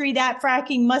industry, that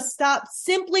fracking must stop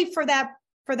simply for that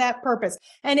purpose.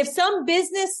 And if some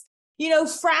business,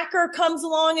 fracker comes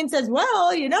along and says, well,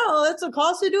 it's a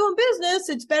cost of doing business,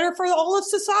 it's better for all of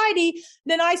society,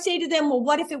 then I say to them, well,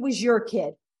 what if it was your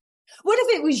kid? What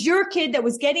if it was your kid that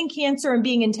was getting cancer and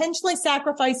being intentionally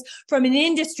sacrificed from an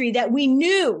industry that we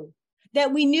knew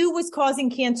was causing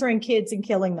cancer in kids and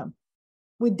killing them?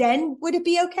 Would it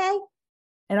be okay?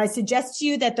 And I suggest to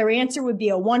you that their answer would be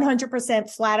a 100%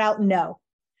 flat out no.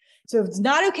 So if it's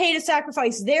not okay to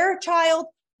sacrifice their child,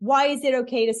 why is it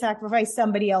okay to sacrifice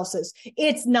somebody else's?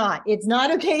 It's not. It's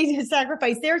not okay to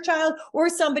sacrifice their child or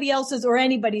somebody else's or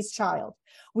anybody's child.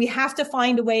 We have to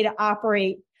find a way to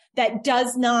operate that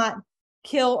does not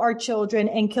kill our children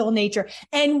and kill nature.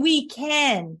 And we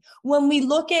can. When we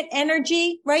look at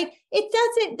energy, right?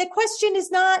 The question is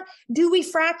not, do we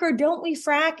frack or don't we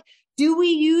frack? Do we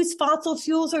use fossil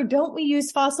fuels or don't we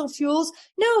use fossil fuels?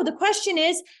 No, the question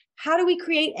is, how do we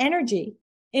create energy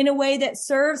in a way that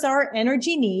serves our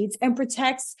energy needs and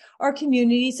protects our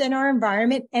communities and our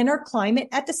environment and our climate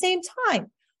at the same time?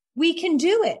 We can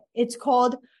do it. It's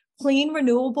called clean,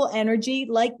 renewable energy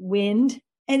like wind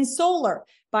and solar.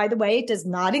 By the way, it does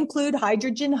not include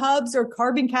hydrogen hubs or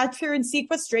carbon capture and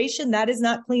sequestration. That is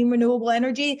not clean, renewable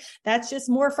energy. That's just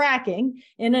more fracking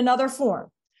in another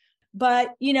form.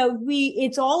 But,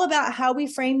 it's all about how we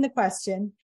frame the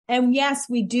question. And yes,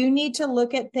 we do need to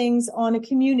look at things on a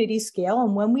community scale.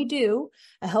 And when we do,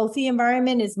 a healthy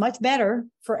environment is much better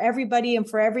for everybody and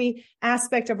for every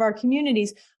aspect of our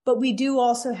communities. But we do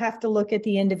also have to look at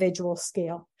the individual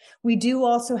scale. We do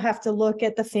also have to look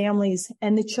at the families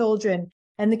and the children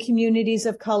and the communities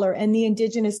of color and the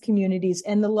indigenous communities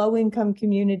and the low-income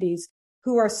communities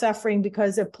who are suffering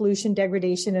because of pollution,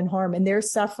 degradation, and harm. And their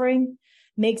suffering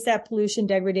makes that pollution,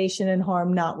 degradation, and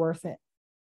harm not worth it.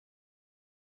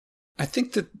 I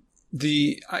think that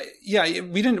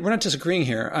we're not disagreeing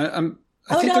here. I'm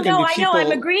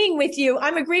agreeing with you.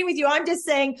 I'm just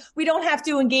saying we don't have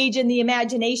to engage in the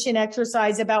imagination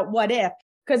exercise about what if,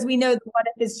 because we know that what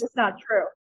if is just not true.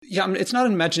 Yeah, it's not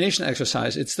an imagination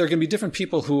exercise. There are going to be different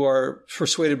people who are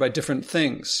persuaded by different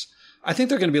things. I think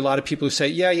there are going to be a lot of people who say,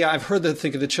 yeah, I've heard the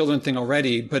think of the children thing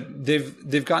already, but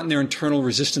they've gotten their internal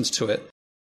resistance to it.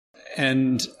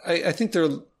 And I think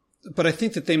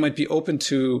that they might be open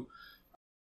to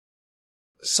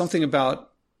something about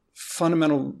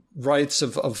fundamental rights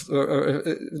of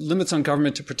limits on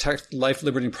government to protect life,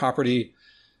 liberty, and property,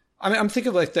 I mean, I'm thinking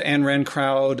of like the Ayn Rand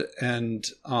crowd and,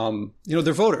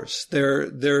 they're voters.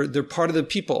 They're part of the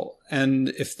people. And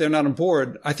if they're not on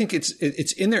board, I think it's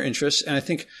in their interest. And I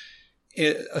think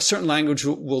a certain language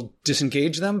will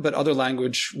disengage them, but other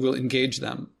language will engage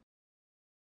them.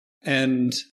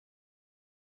 And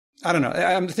I don't know.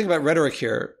 I'm thinking about rhetoric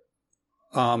here.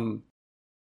 Well,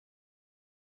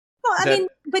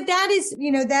 but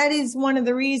that is one of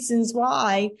the reasons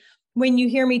why when you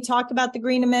hear me talk about the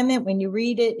Green Amendment, when you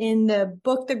read it in the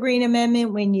book, The Green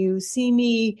Amendment, when you see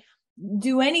me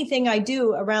do anything I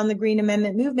do around the Green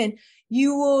Amendment movement,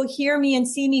 you will hear me and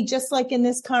see me just like in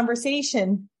this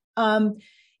conversation,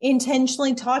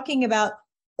 intentionally talking about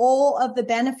all of the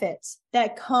benefits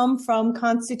that come from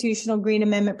constitutional Green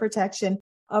Amendment protection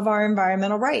of our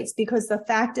environmental rights. Because the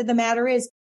fact of the matter is,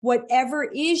 whatever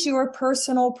is your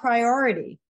personal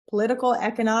priority, political,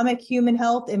 economic, human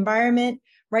health, environment,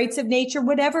 rights of nature,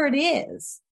 whatever it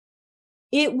is,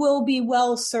 it will be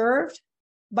well served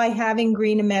by having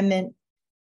Green Amendment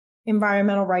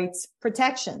environmental rights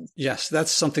protections. Yes,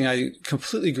 that's something I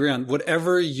completely agree on.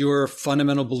 Whatever your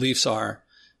fundamental beliefs are,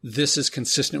 this is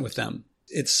consistent with them.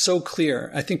 It's so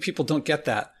clear. I think people don't get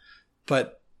that.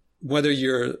 But whether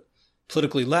you're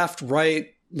politically left, right,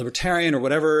 libertarian, or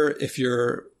whatever, if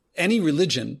you're any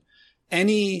religion,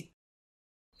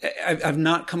 I've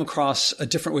not come across a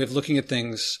different way of looking at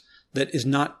things that is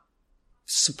not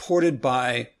supported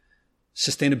by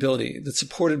sustainability, that's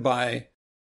supported by,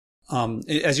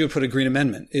 as you would put, a Green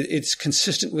Amendment. It's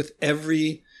consistent with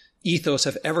every ethos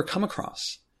I've ever come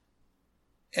across.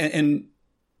 And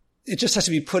it just has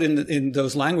to be put in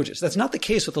those languages. That's not the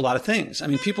case with a lot of things. I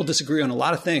mean, people disagree on a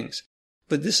lot of things,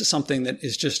 but this is something that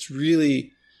is just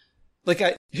really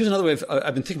here's another way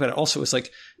I've been thinking about it also. It's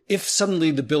like, if suddenly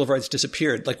the Bill of Rights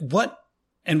disappeared, like what,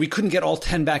 and we couldn't get all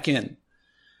 10 back in,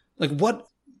 like what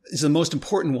is the most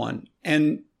important one?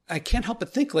 And I can't help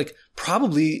but think, like,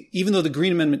 probably, even though the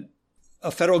Green Amendment,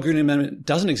 a federal Green Amendment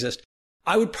doesn't exist,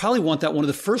 I would probably want that one of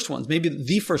the first ones, maybe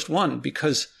the first one,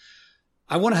 because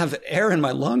I want to have air in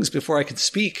my lungs before I can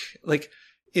speak. Like,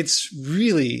 it's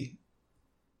really,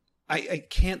 I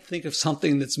can't think of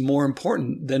something that's more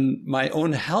important than my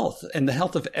own health and the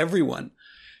health of everyone.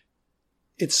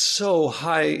 It's so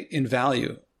high in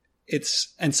value.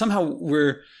 And somehow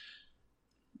we're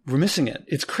missing it.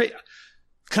 It's crazy.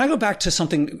 Can I go back to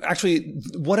something? Actually,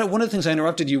 one of the things I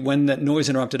interrupted you when that noise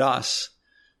interrupted us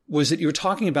was that you were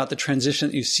talking about the transition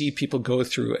that you see people go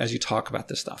through as you talk about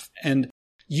this stuff. And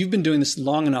you've been doing this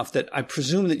long enough that I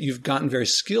presume that you've gotten very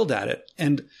skilled at it.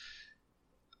 And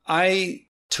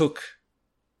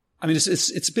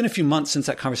it's been a few months since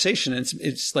that conversation, and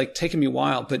it's like taken me a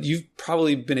while, but you've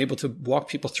probably been able to walk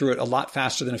people through it a lot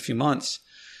faster than a few months.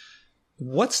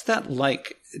 What's that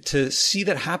like to see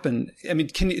that happen? I mean,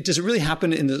 does it really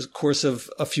happen in the course of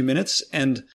a few minutes?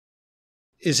 And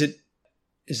is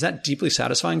that deeply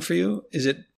satisfying for you? Is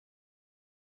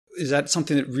that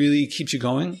something that really keeps you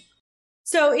going?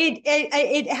 So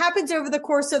it happens over the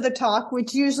course of the talk,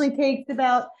 which usually takes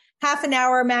about half an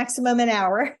hour, maximum an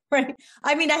hour, right?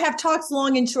 I mean, I have talks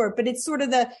long and short, but it's sort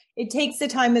of it takes the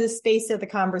time of the space of the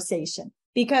conversation,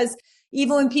 because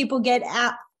even when people get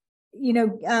at,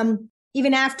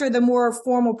 even after the more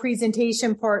formal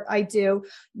presentation part I do,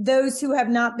 those who have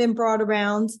not been brought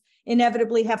around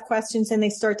inevitably have questions, and they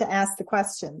start to ask the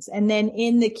questions. And then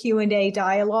in the Q&A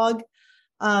dialogue,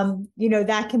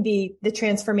 that can be the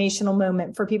transformational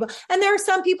moment for people. And there are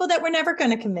some people that we're never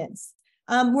going to convince.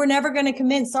 We're never going to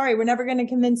convince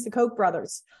the Koch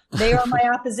brothers. They are my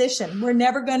opposition. We're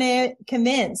never going to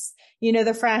convince,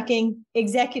 the fracking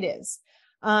executives.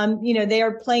 They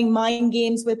are playing mind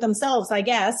games with themselves, I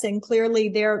guess. And clearly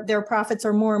their profits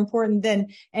are more important than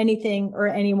anything or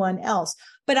anyone else.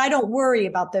 But I don't worry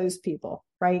about those people,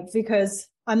 right? Because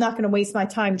I'm not going to waste my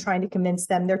time trying to convince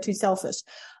them. They're too selfish.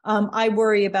 I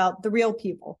worry about the real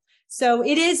people. So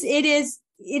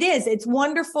it's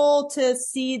wonderful to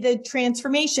see the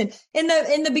transformation. In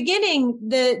the beginning,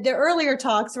 the earlier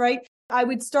talks, right? I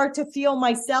would start to feel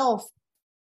myself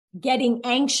getting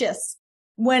anxious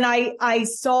when I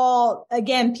saw,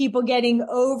 again, people getting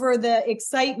over the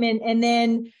excitement and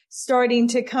then starting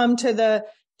to come to the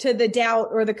doubt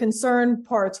or the concern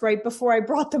parts right before I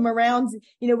brought them around,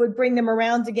 would bring them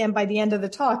around again by the end of the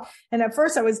talk. And at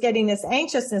first I was getting this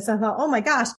anxiousness. I thought, oh my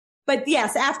gosh. But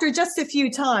yes, after just a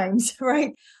few times,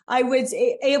 right, I was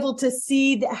able to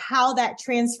see how that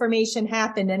transformation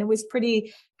happened. And it was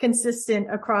pretty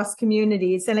consistent across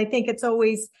communities. And I think it's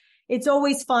always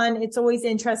fun. It's always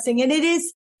interesting. And it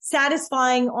is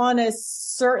satisfying on a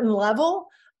certain level.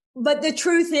 But the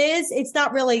truth is, it's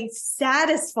not really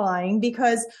satisfying,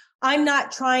 because I'm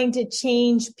not trying to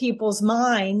change people's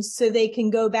minds so they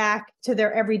can go back to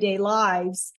their everyday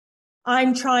lives.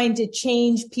 I'm trying to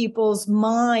change people's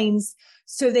minds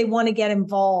so they want to get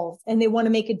involved and they want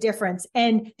to make a difference.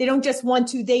 And they don't just want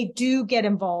to, they do get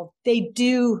involved. They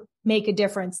do make a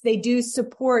difference. They do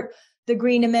support the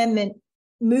Green Amendment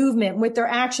movement with their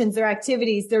actions, their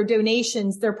activities, their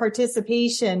donations, their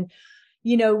participation,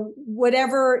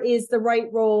 whatever is the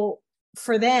right role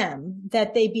for them,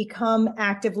 that they become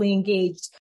actively engaged.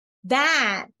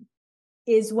 That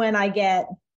is when I get,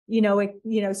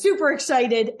 super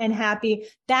excited and happy.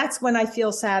 That's when I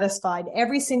feel satisfied.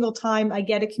 Every single time I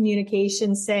get a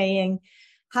communication saying,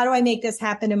 how do I make this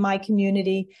happen in my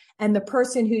community? And the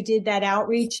person who did that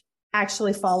outreach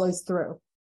actually follows through.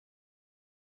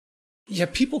 Yeah,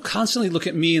 people constantly look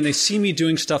at me and they see me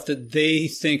doing stuff that they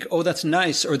think, oh, that's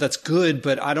nice or that's good,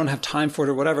 but I don't have time for it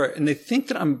or whatever. And they think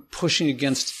that I'm pushing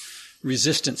against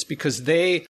resistance because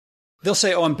they'll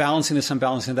say, oh, I'm balancing this, I'm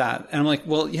balancing that. And I'm like,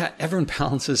 well, yeah, everyone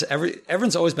balances,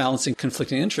 everyone's always balancing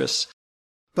conflicting interests.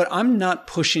 But I'm not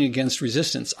pushing against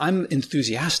resistance. I'm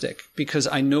enthusiastic because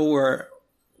I know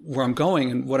where I'm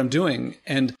going and what I'm doing.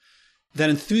 And that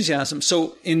enthusiasm.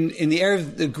 So in the area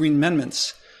of the Green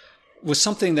Amendments was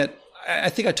something that I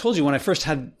think I told you when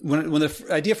the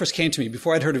idea first came to me,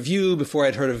 before I'd heard of you, before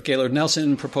I'd heard of Gaylord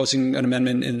Nelson proposing an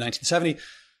amendment in 1970,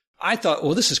 I thought,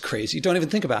 well, this is crazy. Don't even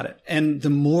think about it. And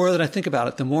the more that I think about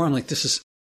it, the more I'm like,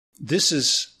 this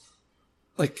is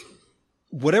like,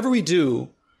 whatever we do,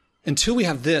 until we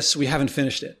have this, we haven't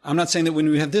finished it. I'm not saying that when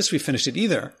we have this, we finished it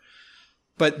either.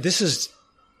 But this is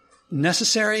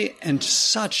necessary and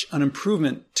such an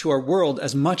improvement to our world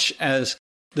as much as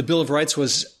the Bill of Rights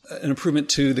was an improvement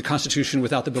to the Constitution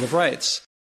without the Bill of Rights.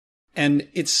 And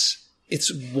it's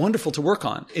wonderful to work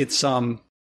on. It's not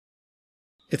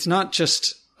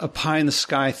just a pie in the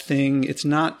sky thing. It's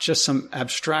not just some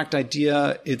abstract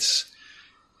idea. It's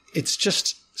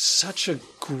just such a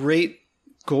great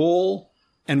goal.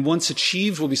 And once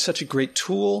achieved will be such a great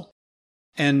tool.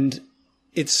 And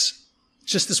it's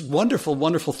just this wonderful,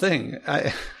 wonderful thing.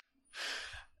 I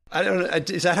don't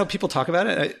know. Is that how people talk about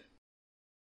it?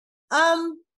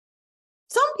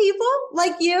 Some people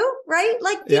like you, right?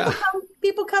 Like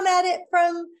people come at it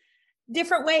from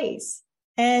different ways.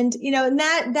 And, and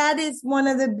that is one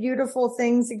of the beautiful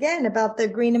things, again, about the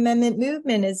Green Amendment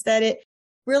movement is that it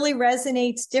really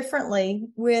resonates differently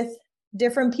with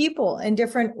different people and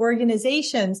different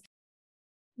organizations.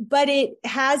 But it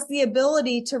has the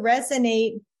ability to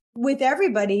resonate with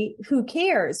everybody who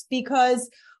cares, because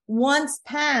once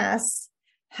passed,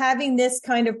 having this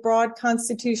kind of broad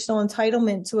constitutional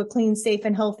entitlement to a clean, safe,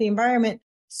 and healthy environment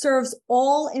serves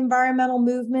all environmental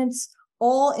movements,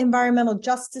 all environmental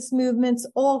justice movements,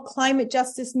 all climate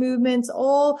justice movements,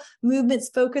 all movements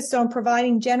focused on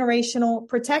providing generational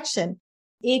protection.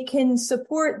 It can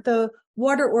support the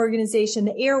water organization,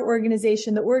 the air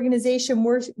organization, the organization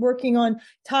working on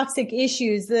toxic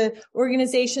issues, the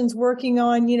organizations working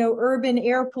on, urban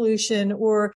air pollution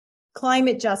or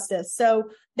climate justice. So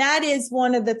that is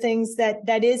one of the things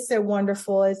that is so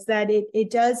wonderful, is that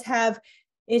it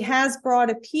has broad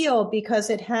appeal because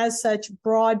it has such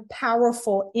broad,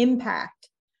 powerful impact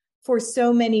for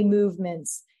so many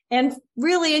movements. And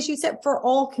really, as you said, for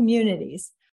all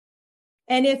communities.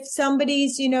 And if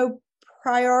somebody's,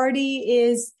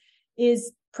 priority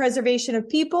is preservation of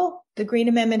people, the Green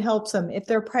Amendment helps them. If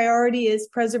their priority is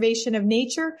preservation of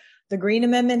nature, the Green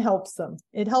Amendment helps them.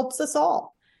 It helps us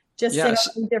all, just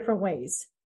in different ways.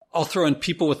 I'll throw in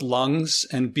people with lungs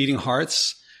and beating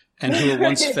hearts and who were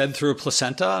once fed through a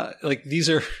placenta. Like these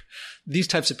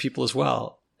types of people as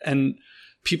well. And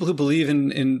people who believe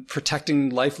in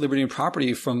protecting life, liberty, and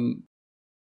property from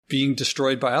being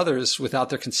destroyed by others without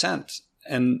their consent.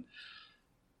 And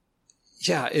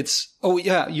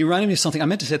you reminded me of something I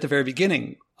meant to say at the very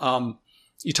beginning.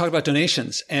 You talked about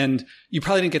donations, and you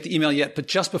probably didn't get the email yet, but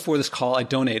just before this call, I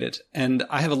donated. And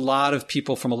I have a lot of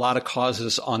people from a lot of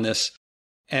causes on this.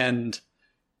 And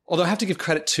although I have to give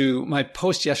credit to my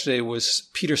post yesterday was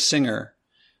Peter Singer,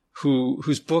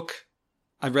 whose book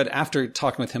I read after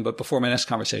talking with him, but before my next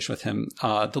conversation with him,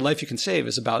 The Life You Can Save,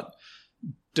 is about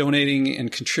donating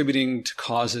and contributing to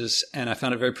causes. And I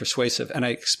found it very persuasive, and I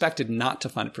expected not to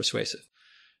find it persuasive.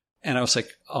 And I was like,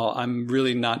 oh, I'm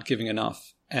really not giving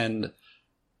enough. And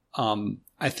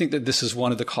I think that this is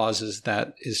one of the causes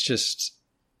that is just,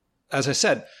 as I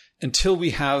said, until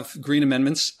we have green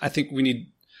amendments, I think we need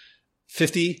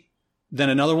 50, then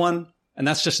another one. And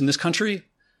that's just in this country.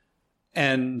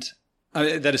 And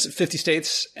that is 50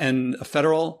 states and a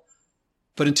federal.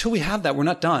 But until we have that, we're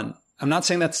not done. I'm not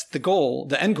saying that's the goal,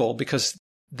 the end goal, because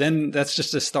then that's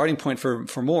just a starting point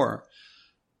for more.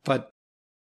 But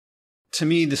to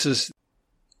me, this is,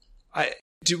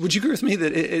 would you agree with me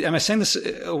that, am I saying this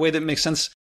a way that makes sense?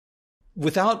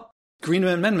 Without green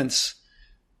amendments,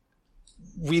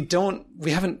 we're not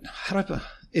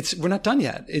done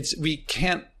yet.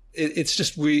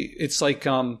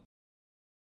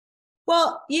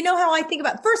 Well, you know how I think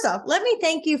about, first off, let me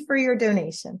thank you for your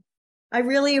donation. I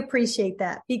really appreciate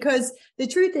that, because the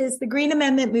truth is the Green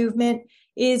Amendment movement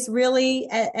is really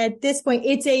at this point,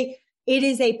 it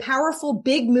is a powerful,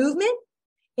 big movement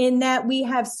in that we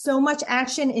have so much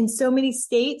action in so many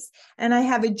states. And I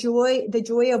have the joy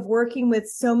of working with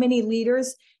so many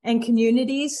leaders and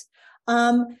communities.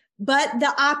 But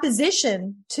the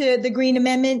opposition to the Green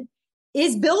Amendment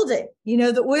is building.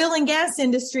 The oil and gas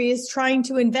industry is trying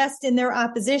to invest in their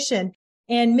opposition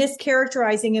and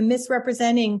mischaracterizing and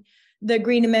misrepresenting the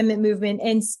Green Amendment movement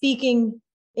and speaking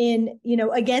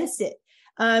against it,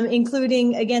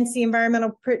 including against the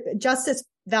environmental justice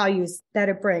values that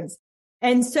it brings.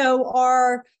 And so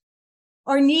our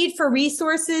need for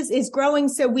resources is growing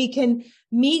so we can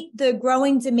meet the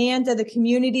growing demand of the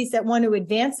communities that want to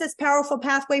advance this powerful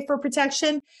pathway for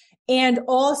protection. And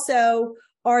also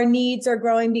our needs are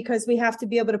growing because we have to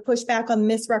be able to push back on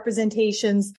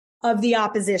misrepresentations of the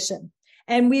opposition.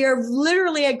 And we are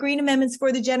literally at Green Amendments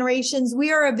for the Generations.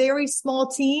 We are a very small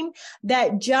team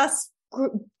that just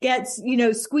gets,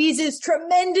 squeezes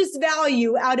tremendous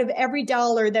value out of every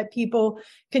dollar that people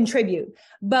contribute.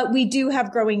 But we do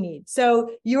have growing needs.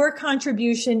 So your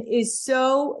contribution is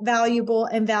so valuable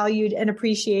and valued and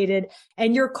appreciated.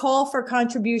 And your call for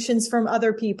contributions from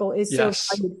other people is so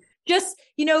valued. Just,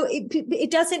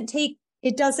 it doesn't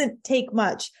take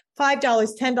much. $5,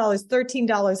 $10, $13,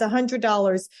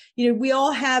 $100. We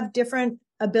all have different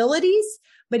abilities,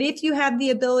 but if you have the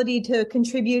ability to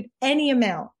contribute any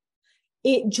amount,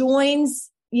 it joins,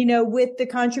 with the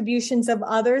contributions of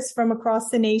others from across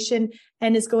the nation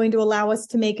and is going to allow us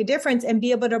to make a difference and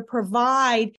be able to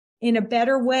provide in a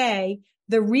better way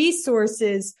the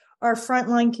resources our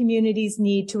frontline communities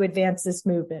need to advance this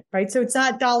movement, right? So it's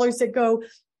not dollars that go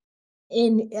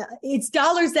in, it's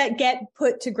dollars that get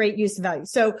put to great use and value.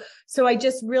 So I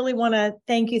just really want to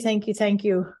thank you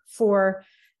for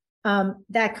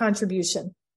that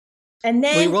contribution. And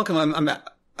then, well, you're welcome.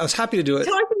 I was happy to do it.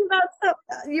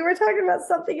 You were talking about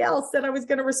something else that I was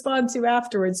going to respond to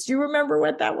afterwards. Do you remember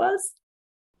what that was?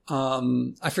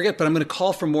 I forget, but I'm going to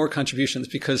call for more contributions,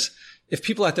 because if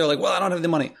people out there are like, well, I don't have the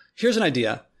money. Here's an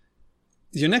idea.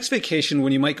 Your next vacation,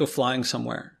 when you might go flying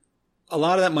somewhere, a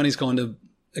lot of that money is going to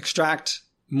extract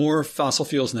more fossil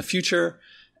fuels in the future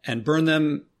and burn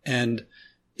them. And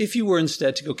if you were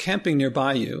instead to go camping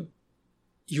nearby you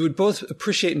would both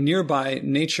appreciate nearby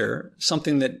nature,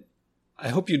 something that I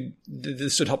hope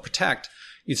this would help protect.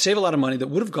 You'd save a lot of money that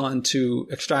would have gone to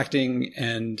extracting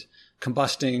and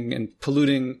combusting and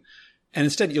polluting. And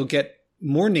instead you'll get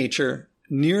more nature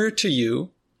near to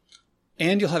you,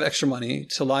 and you'll have extra money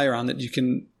to lie around that you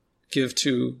can give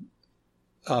to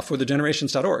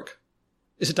forthegenerations.org.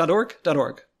 Is it .org?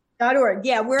 .org. .org.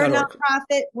 Yeah, we're a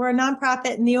nonprofit. We're a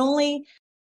nonprofit, and the only,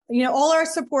 all our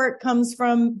support comes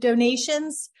from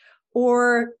donations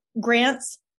or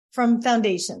grants from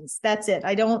foundations. That's it.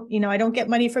 I don't get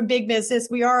money from big business.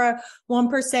 We are a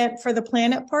 1% for the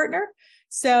Planet partner.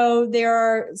 So there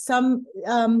are some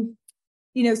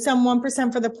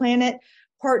 1% for the Planet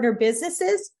partner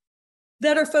businesses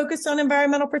that are focused on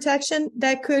environmental protection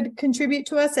that could contribute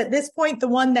to us. At this point, the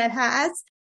one that has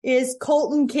is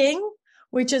Colton King,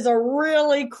 which is a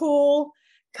really cool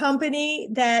company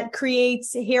that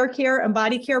creates hair care and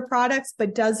body care products,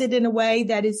 but does it in a way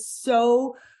that is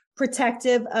so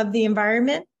protective of the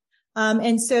environment.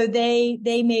 And so they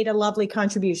made a lovely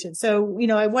contribution. So,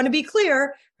 I want to be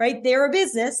clear, right? They're a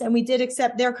business and we did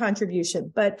accept their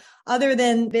contribution. But other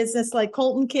than business like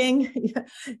Colton King,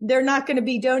 they're not going to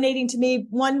be donating to me.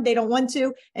 One, they don't want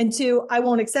to. And two, I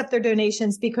won't accept their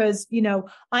donations because,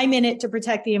 I'm in it to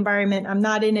protect the environment. I'm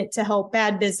not in it to help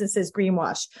bad businesses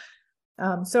greenwash.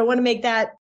 So I want to make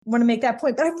that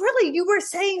point. But you were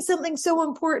saying something so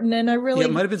important, and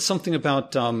it might have been something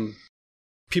about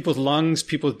people with lungs,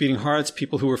 people with beating hearts,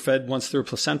 people who were fed once through a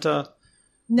placenta.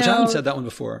 No, I haven't said that one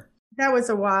before. That was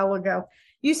a while ago.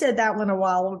 You said that one a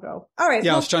while ago. All right.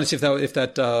 Yeah, I was trying to see if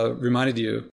that reminded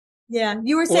you. Yeah,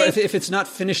 you were saying, or if it's not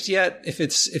finished yet. I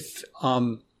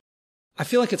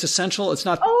feel like it's essential. It's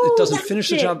not. It doesn't finish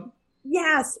the job.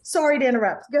 Yes. Sorry to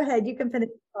interrupt. Go ahead. You can finish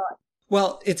the thought.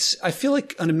 Well, I feel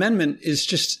like an amendment is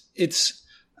just,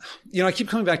 I keep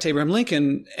coming back to Abraham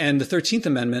Lincoln and the 13th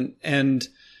Amendment, and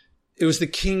it was the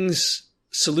king's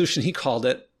solution, he called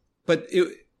it. But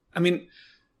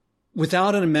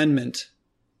without an amendment,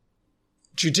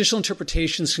 judicial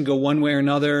interpretations can go one way or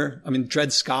another. I mean,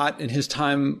 Dred Scott in his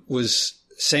time was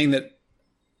saying that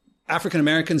African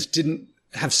Americans didn't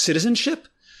have citizenship.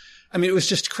 I mean, it was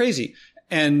just crazy.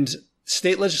 And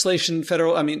state legislation,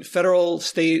 federal,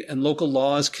 state, and local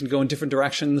laws can go in different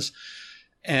directions.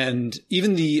 And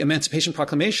even the Emancipation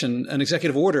Proclamation, an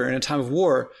executive order in a time of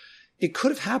war, it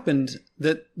could have happened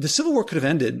that the Civil War could have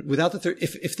ended without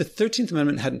if the 13th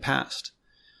Amendment hadn't passed.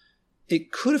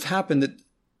 It could have happened that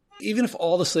even if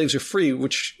all the slaves are free,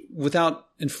 which without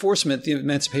enforcement, the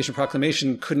Emancipation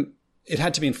Proclamation it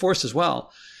had to be enforced as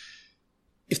well.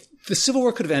 If the Civil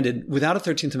War could have ended without a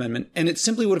 13th Amendment, and it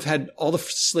simply would have had all the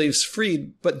slaves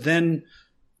freed, but then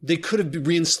they could have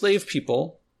re-enslaved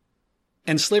people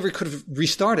and slavery could have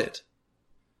restarted.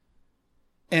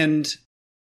 And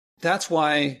that's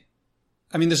why,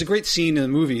 I mean, there's a great scene in the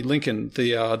movie, Lincoln,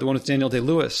 the one with Daniel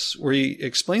Day-Lewis, where he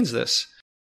explains this,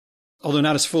 although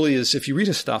not as fully as if you read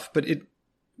his stuff, but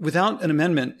without an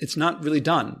amendment, it's not really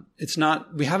done.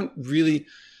 We haven't really,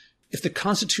 if the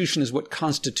Constitution is what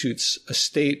constitutes a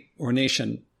state or a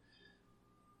nation,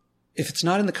 if it's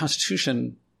not in the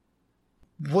Constitution,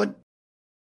 what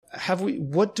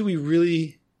do we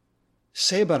really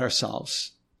say about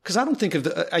ourselves? Because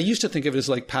I used to think of it as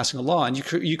like passing a law, and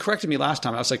you corrected me last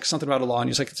time. I was like, something about a law, and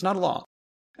you was like, it's not a law.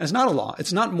 And it's not a law.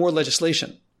 It's not more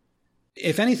legislation.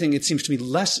 If anything, it seems to me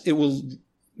it will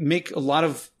make a lot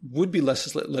of would-be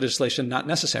less legislation not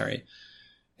necessary.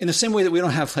 In the same way that we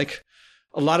don't have like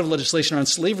a lot of legislation around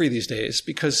slavery these days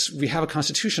because we have a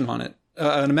constitution on it,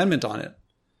 an amendment on it.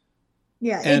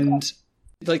 Yeah. And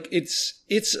like, it's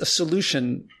a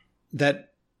solution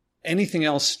that anything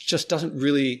else just doesn't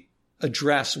really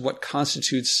address what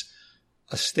constitutes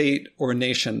a state or a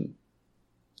nation,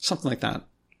 something like that.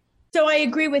 So I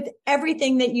agree with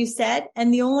everything that you said.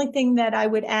 And the only thing that I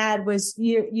would add was,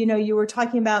 you were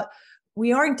talking about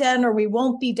we aren't done or we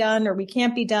won't be done or we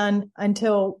can't be done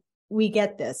until we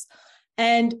get this.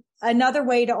 And another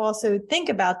way to also think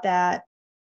about that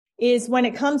is when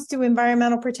it comes to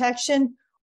environmental protection,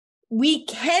 we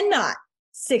cannot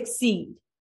succeed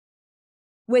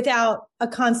without a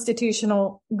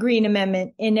constitutional green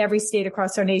amendment in every state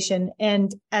across our nation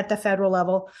and at the federal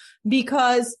level,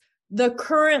 because the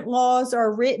current laws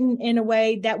are written in a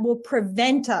way that will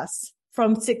prevent us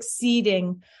from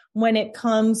succeeding when it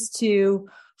comes to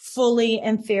fully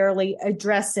and fairly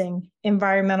addressing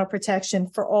environmental protection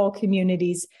for all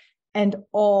communities and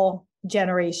all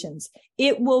generations.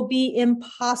 It will be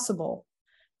impossible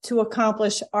to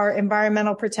accomplish our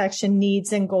environmental protection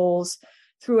needs and goals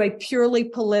through a purely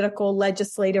political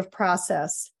legislative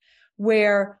process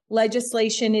where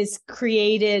legislation is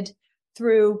created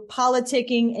through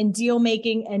politicking and deal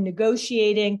making and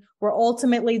negotiating, where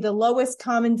ultimately the lowest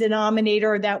common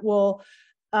denominator that will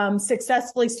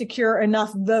successfully secure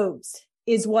enough votes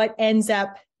is what ends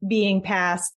up being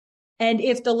passed. And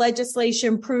if the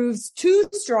legislation proves too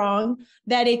strong,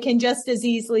 that it can just as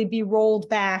easily be rolled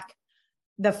back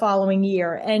the following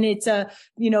year. And it's a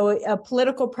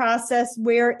political process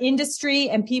where industry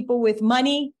and people with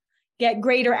money get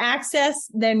greater access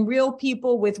than real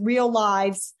people with real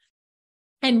lives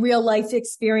and real life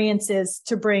experiences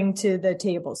to bring to the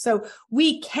table. So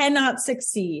we cannot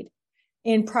succeed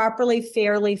in properly,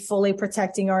 fairly, fully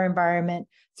protecting our environment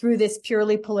through this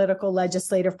purely political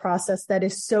legislative process that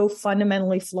is so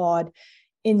fundamentally flawed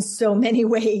in so many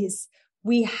ways.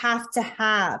 We have to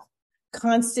have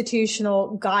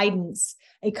constitutional guidance,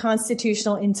 a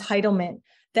constitutional entitlement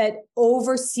that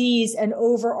oversees and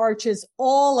overarches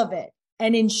all of it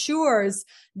and ensures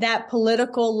that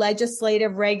political,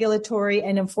 legislative, regulatory,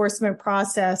 and enforcement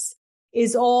process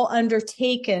is all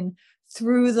undertaken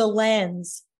through the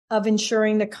lens of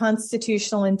ensuring the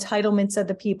constitutional entitlements of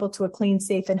the people to a clean,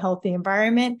 safe, and healthy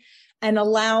environment, and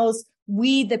allows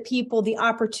we, the people, the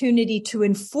opportunity to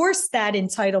enforce that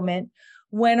entitlement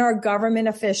when our government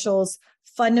officials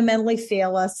fundamentally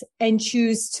fail us and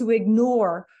choose to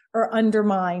ignore or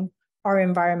undermine our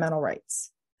environmental rights.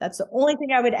 That's the only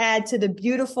thing I would add to the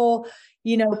beautiful,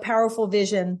 powerful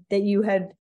vision that you had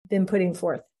been putting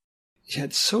forth. Yeah,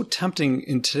 it's so tempting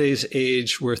in today's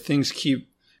age where things keep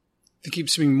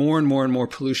seeing more and more and more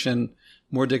pollution,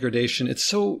 more degradation. It's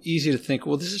so easy to think,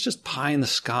 well, this is just pie in the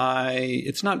sky.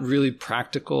 It's not really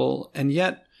practical. And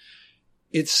yet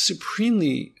it's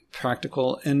supremely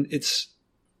practical. And it's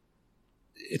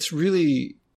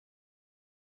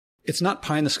not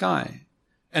pie in the sky.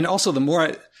 And also the more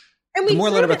I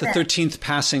learned about the 13th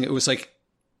passing, it was like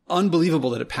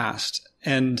unbelievable that it passed.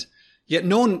 And yet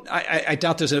no one, I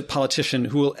doubt there's a politician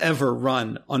who will ever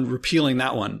run on repealing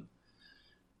that one.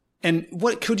 And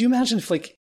what could you imagine if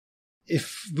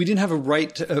if we didn't have a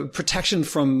right to protection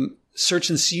from search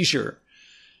and seizure,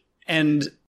 and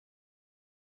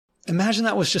imagine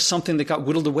that was just something that got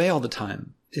whittled away all the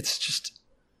time. It's just,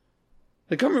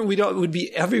 the government would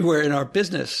be everywhere in our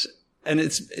business, and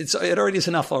it already is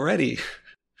enough already.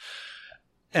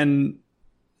 And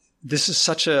this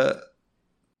is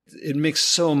it makes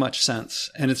so much sense,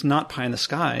 and it's not pie in the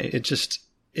sky.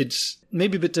 It's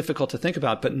maybe a bit difficult to think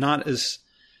about, but not as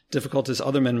difficult as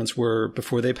other amendments were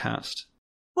before they passed.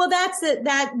 Well,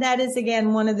 that is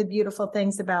again one of the beautiful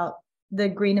things about the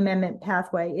Green Amendment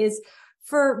pathway is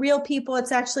for real people,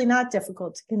 it's actually not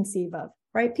difficult to conceive of,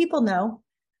 right? People know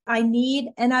I need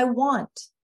and I want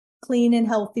clean and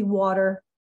healthy water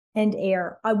and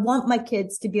air. I want my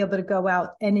kids to be able to go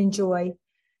out and enjoy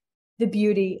the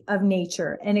beauty of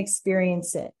nature and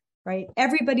experience it, right?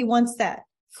 Everybody wants that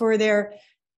for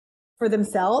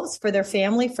themselves, for their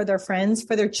family, for their friends,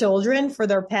 for their children, for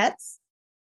their pets,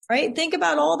 right? Think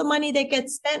about all the money that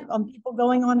gets spent on people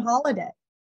going on holiday,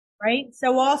 right?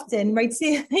 So often, right?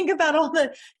 Think about all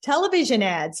the television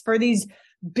ads for these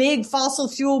big fossil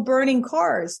fuel burning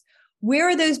cars. Where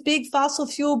are those big fossil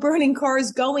fuel burning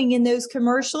cars going in those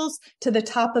commercials? To the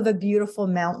top of a beautiful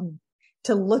mountain,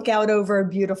 to look out over a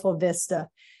beautiful vista.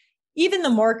 Even the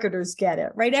marketers get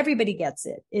it, right? Everybody gets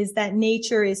it, is that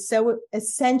nature is so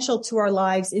essential to our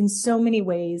lives in so many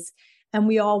ways. And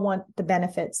we all want the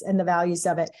benefits and the values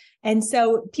of it. And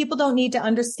so people don't need to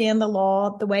understand the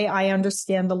law the way I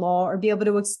understand the law, or be able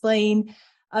to explain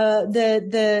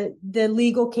the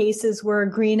legal cases where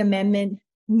a Green Amendment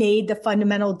made the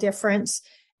fundamental difference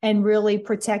and really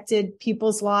protected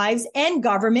people's lives and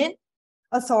government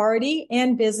authority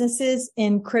and businesses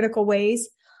in critical ways.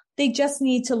 They just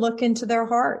need to look into their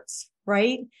hearts,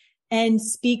 right? And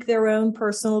speak their own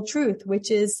personal truth,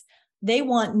 which is they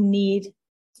want and need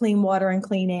clean water and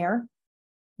clean air.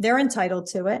 They're entitled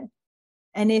to it.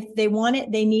 And if they want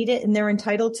it, they need it, and they're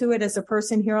entitled to it as a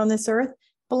person here on this earth,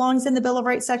 belongs in the Bill of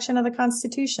Rights section of the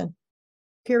Constitution.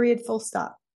 Period. Full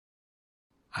stop.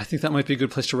 I think that might be a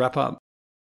good place to wrap up.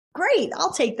 Great.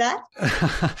 I'll take that.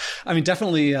 I mean,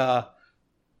 definitely, I'm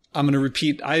going to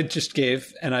repeat, I just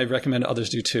gave, and I recommend others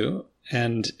do too.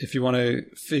 And if you want to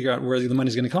figure out where the money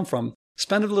is going to come from,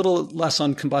 spend a little less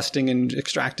on combusting and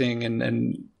extracting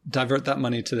and divert that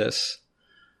money to this.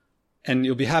 And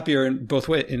you'll be happier in both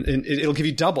ways. And it'll give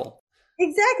you double.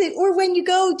 Exactly. Or when you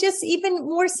go just even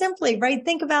more simply, right?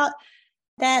 Think about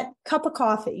that cup of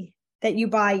coffee that you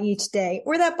buy each day,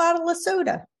 or that bottle of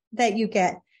soda that you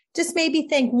get. Just maybe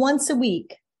think once a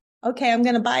week, okay, I'm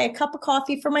going to buy a cup of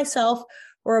coffee for myself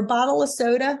or a bottle of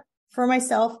soda for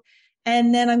myself.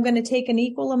 And then I'm going to take an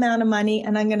equal amount of money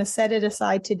and I'm going to set it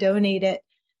aside to donate it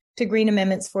to Green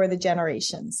Amendments for the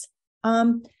Generations.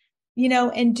 And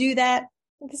do that,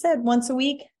 like I said, once a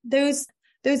week. Those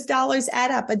dollars add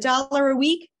up. $1 a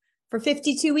week for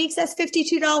 52 weeks, that's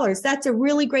 $52. That's a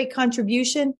really great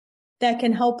contribution that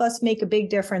can help us make a big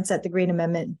difference at the Green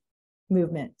Amendment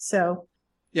movement. So,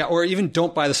 yeah, or even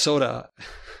don't buy the soda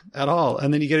at all,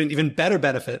 and then you get an even better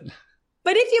benefit.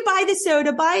 But if you buy the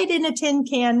soda, buy it in a tin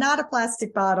can, not a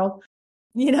plastic bottle,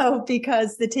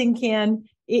 because the tin can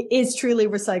is truly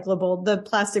recyclable. The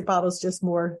plastic bottle is just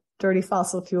more dirty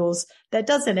fossil fuels that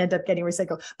doesn't end up getting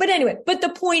recycled. But anyway,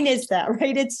 the point is that,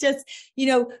 right? It's just,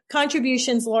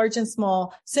 contributions, large and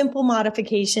small, simple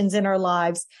modifications in our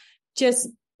lives, just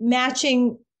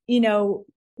matching,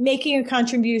 making a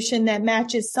contribution that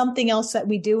matches something else that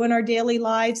we do in our daily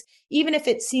lives, even if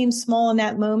it seems small in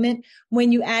that moment.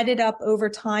 When you add it up over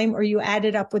time, or you add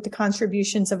it up with the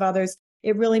contributions of others,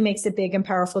 it really makes a big and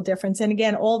powerful difference. And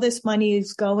again, all this money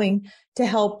is going to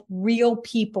help real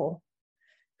people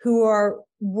who are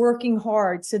working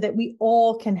hard so that we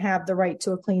all can have the right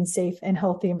to a clean, safe, and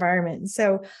healthy environment.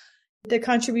 So the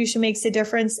contribution makes a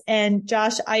difference. And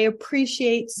Josh, I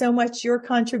appreciate so much your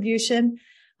contribution.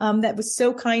 That was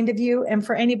so kind of you. And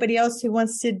for anybody else who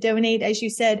wants to donate, as you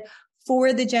said,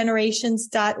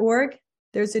 forthegenerations.org,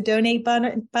 there's a donate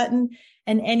button,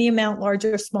 and any amount, large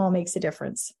or small, makes a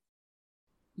difference.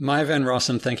 Maya and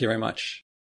Rossum, thank you very much.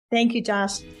 Thank you,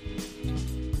 Josh.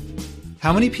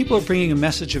 How many people are bringing a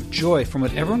message of joy from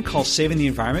what everyone calls saving the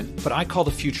environment, but I call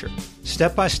the future?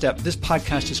 Step by step, this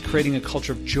podcast is creating a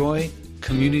culture of joy,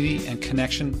 community, and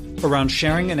connection around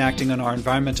sharing and acting on our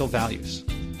environmental values.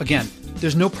 Again,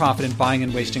 there's no profit in buying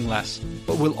and wasting less,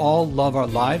 but we'll all love our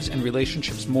lives and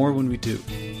relationships more when we do.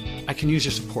 I can use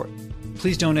your support.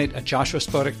 Please donate at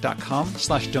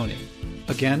joshuaspodek.com/donate.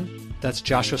 Again, that's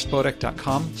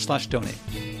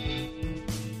joshuaspodek.com/donate.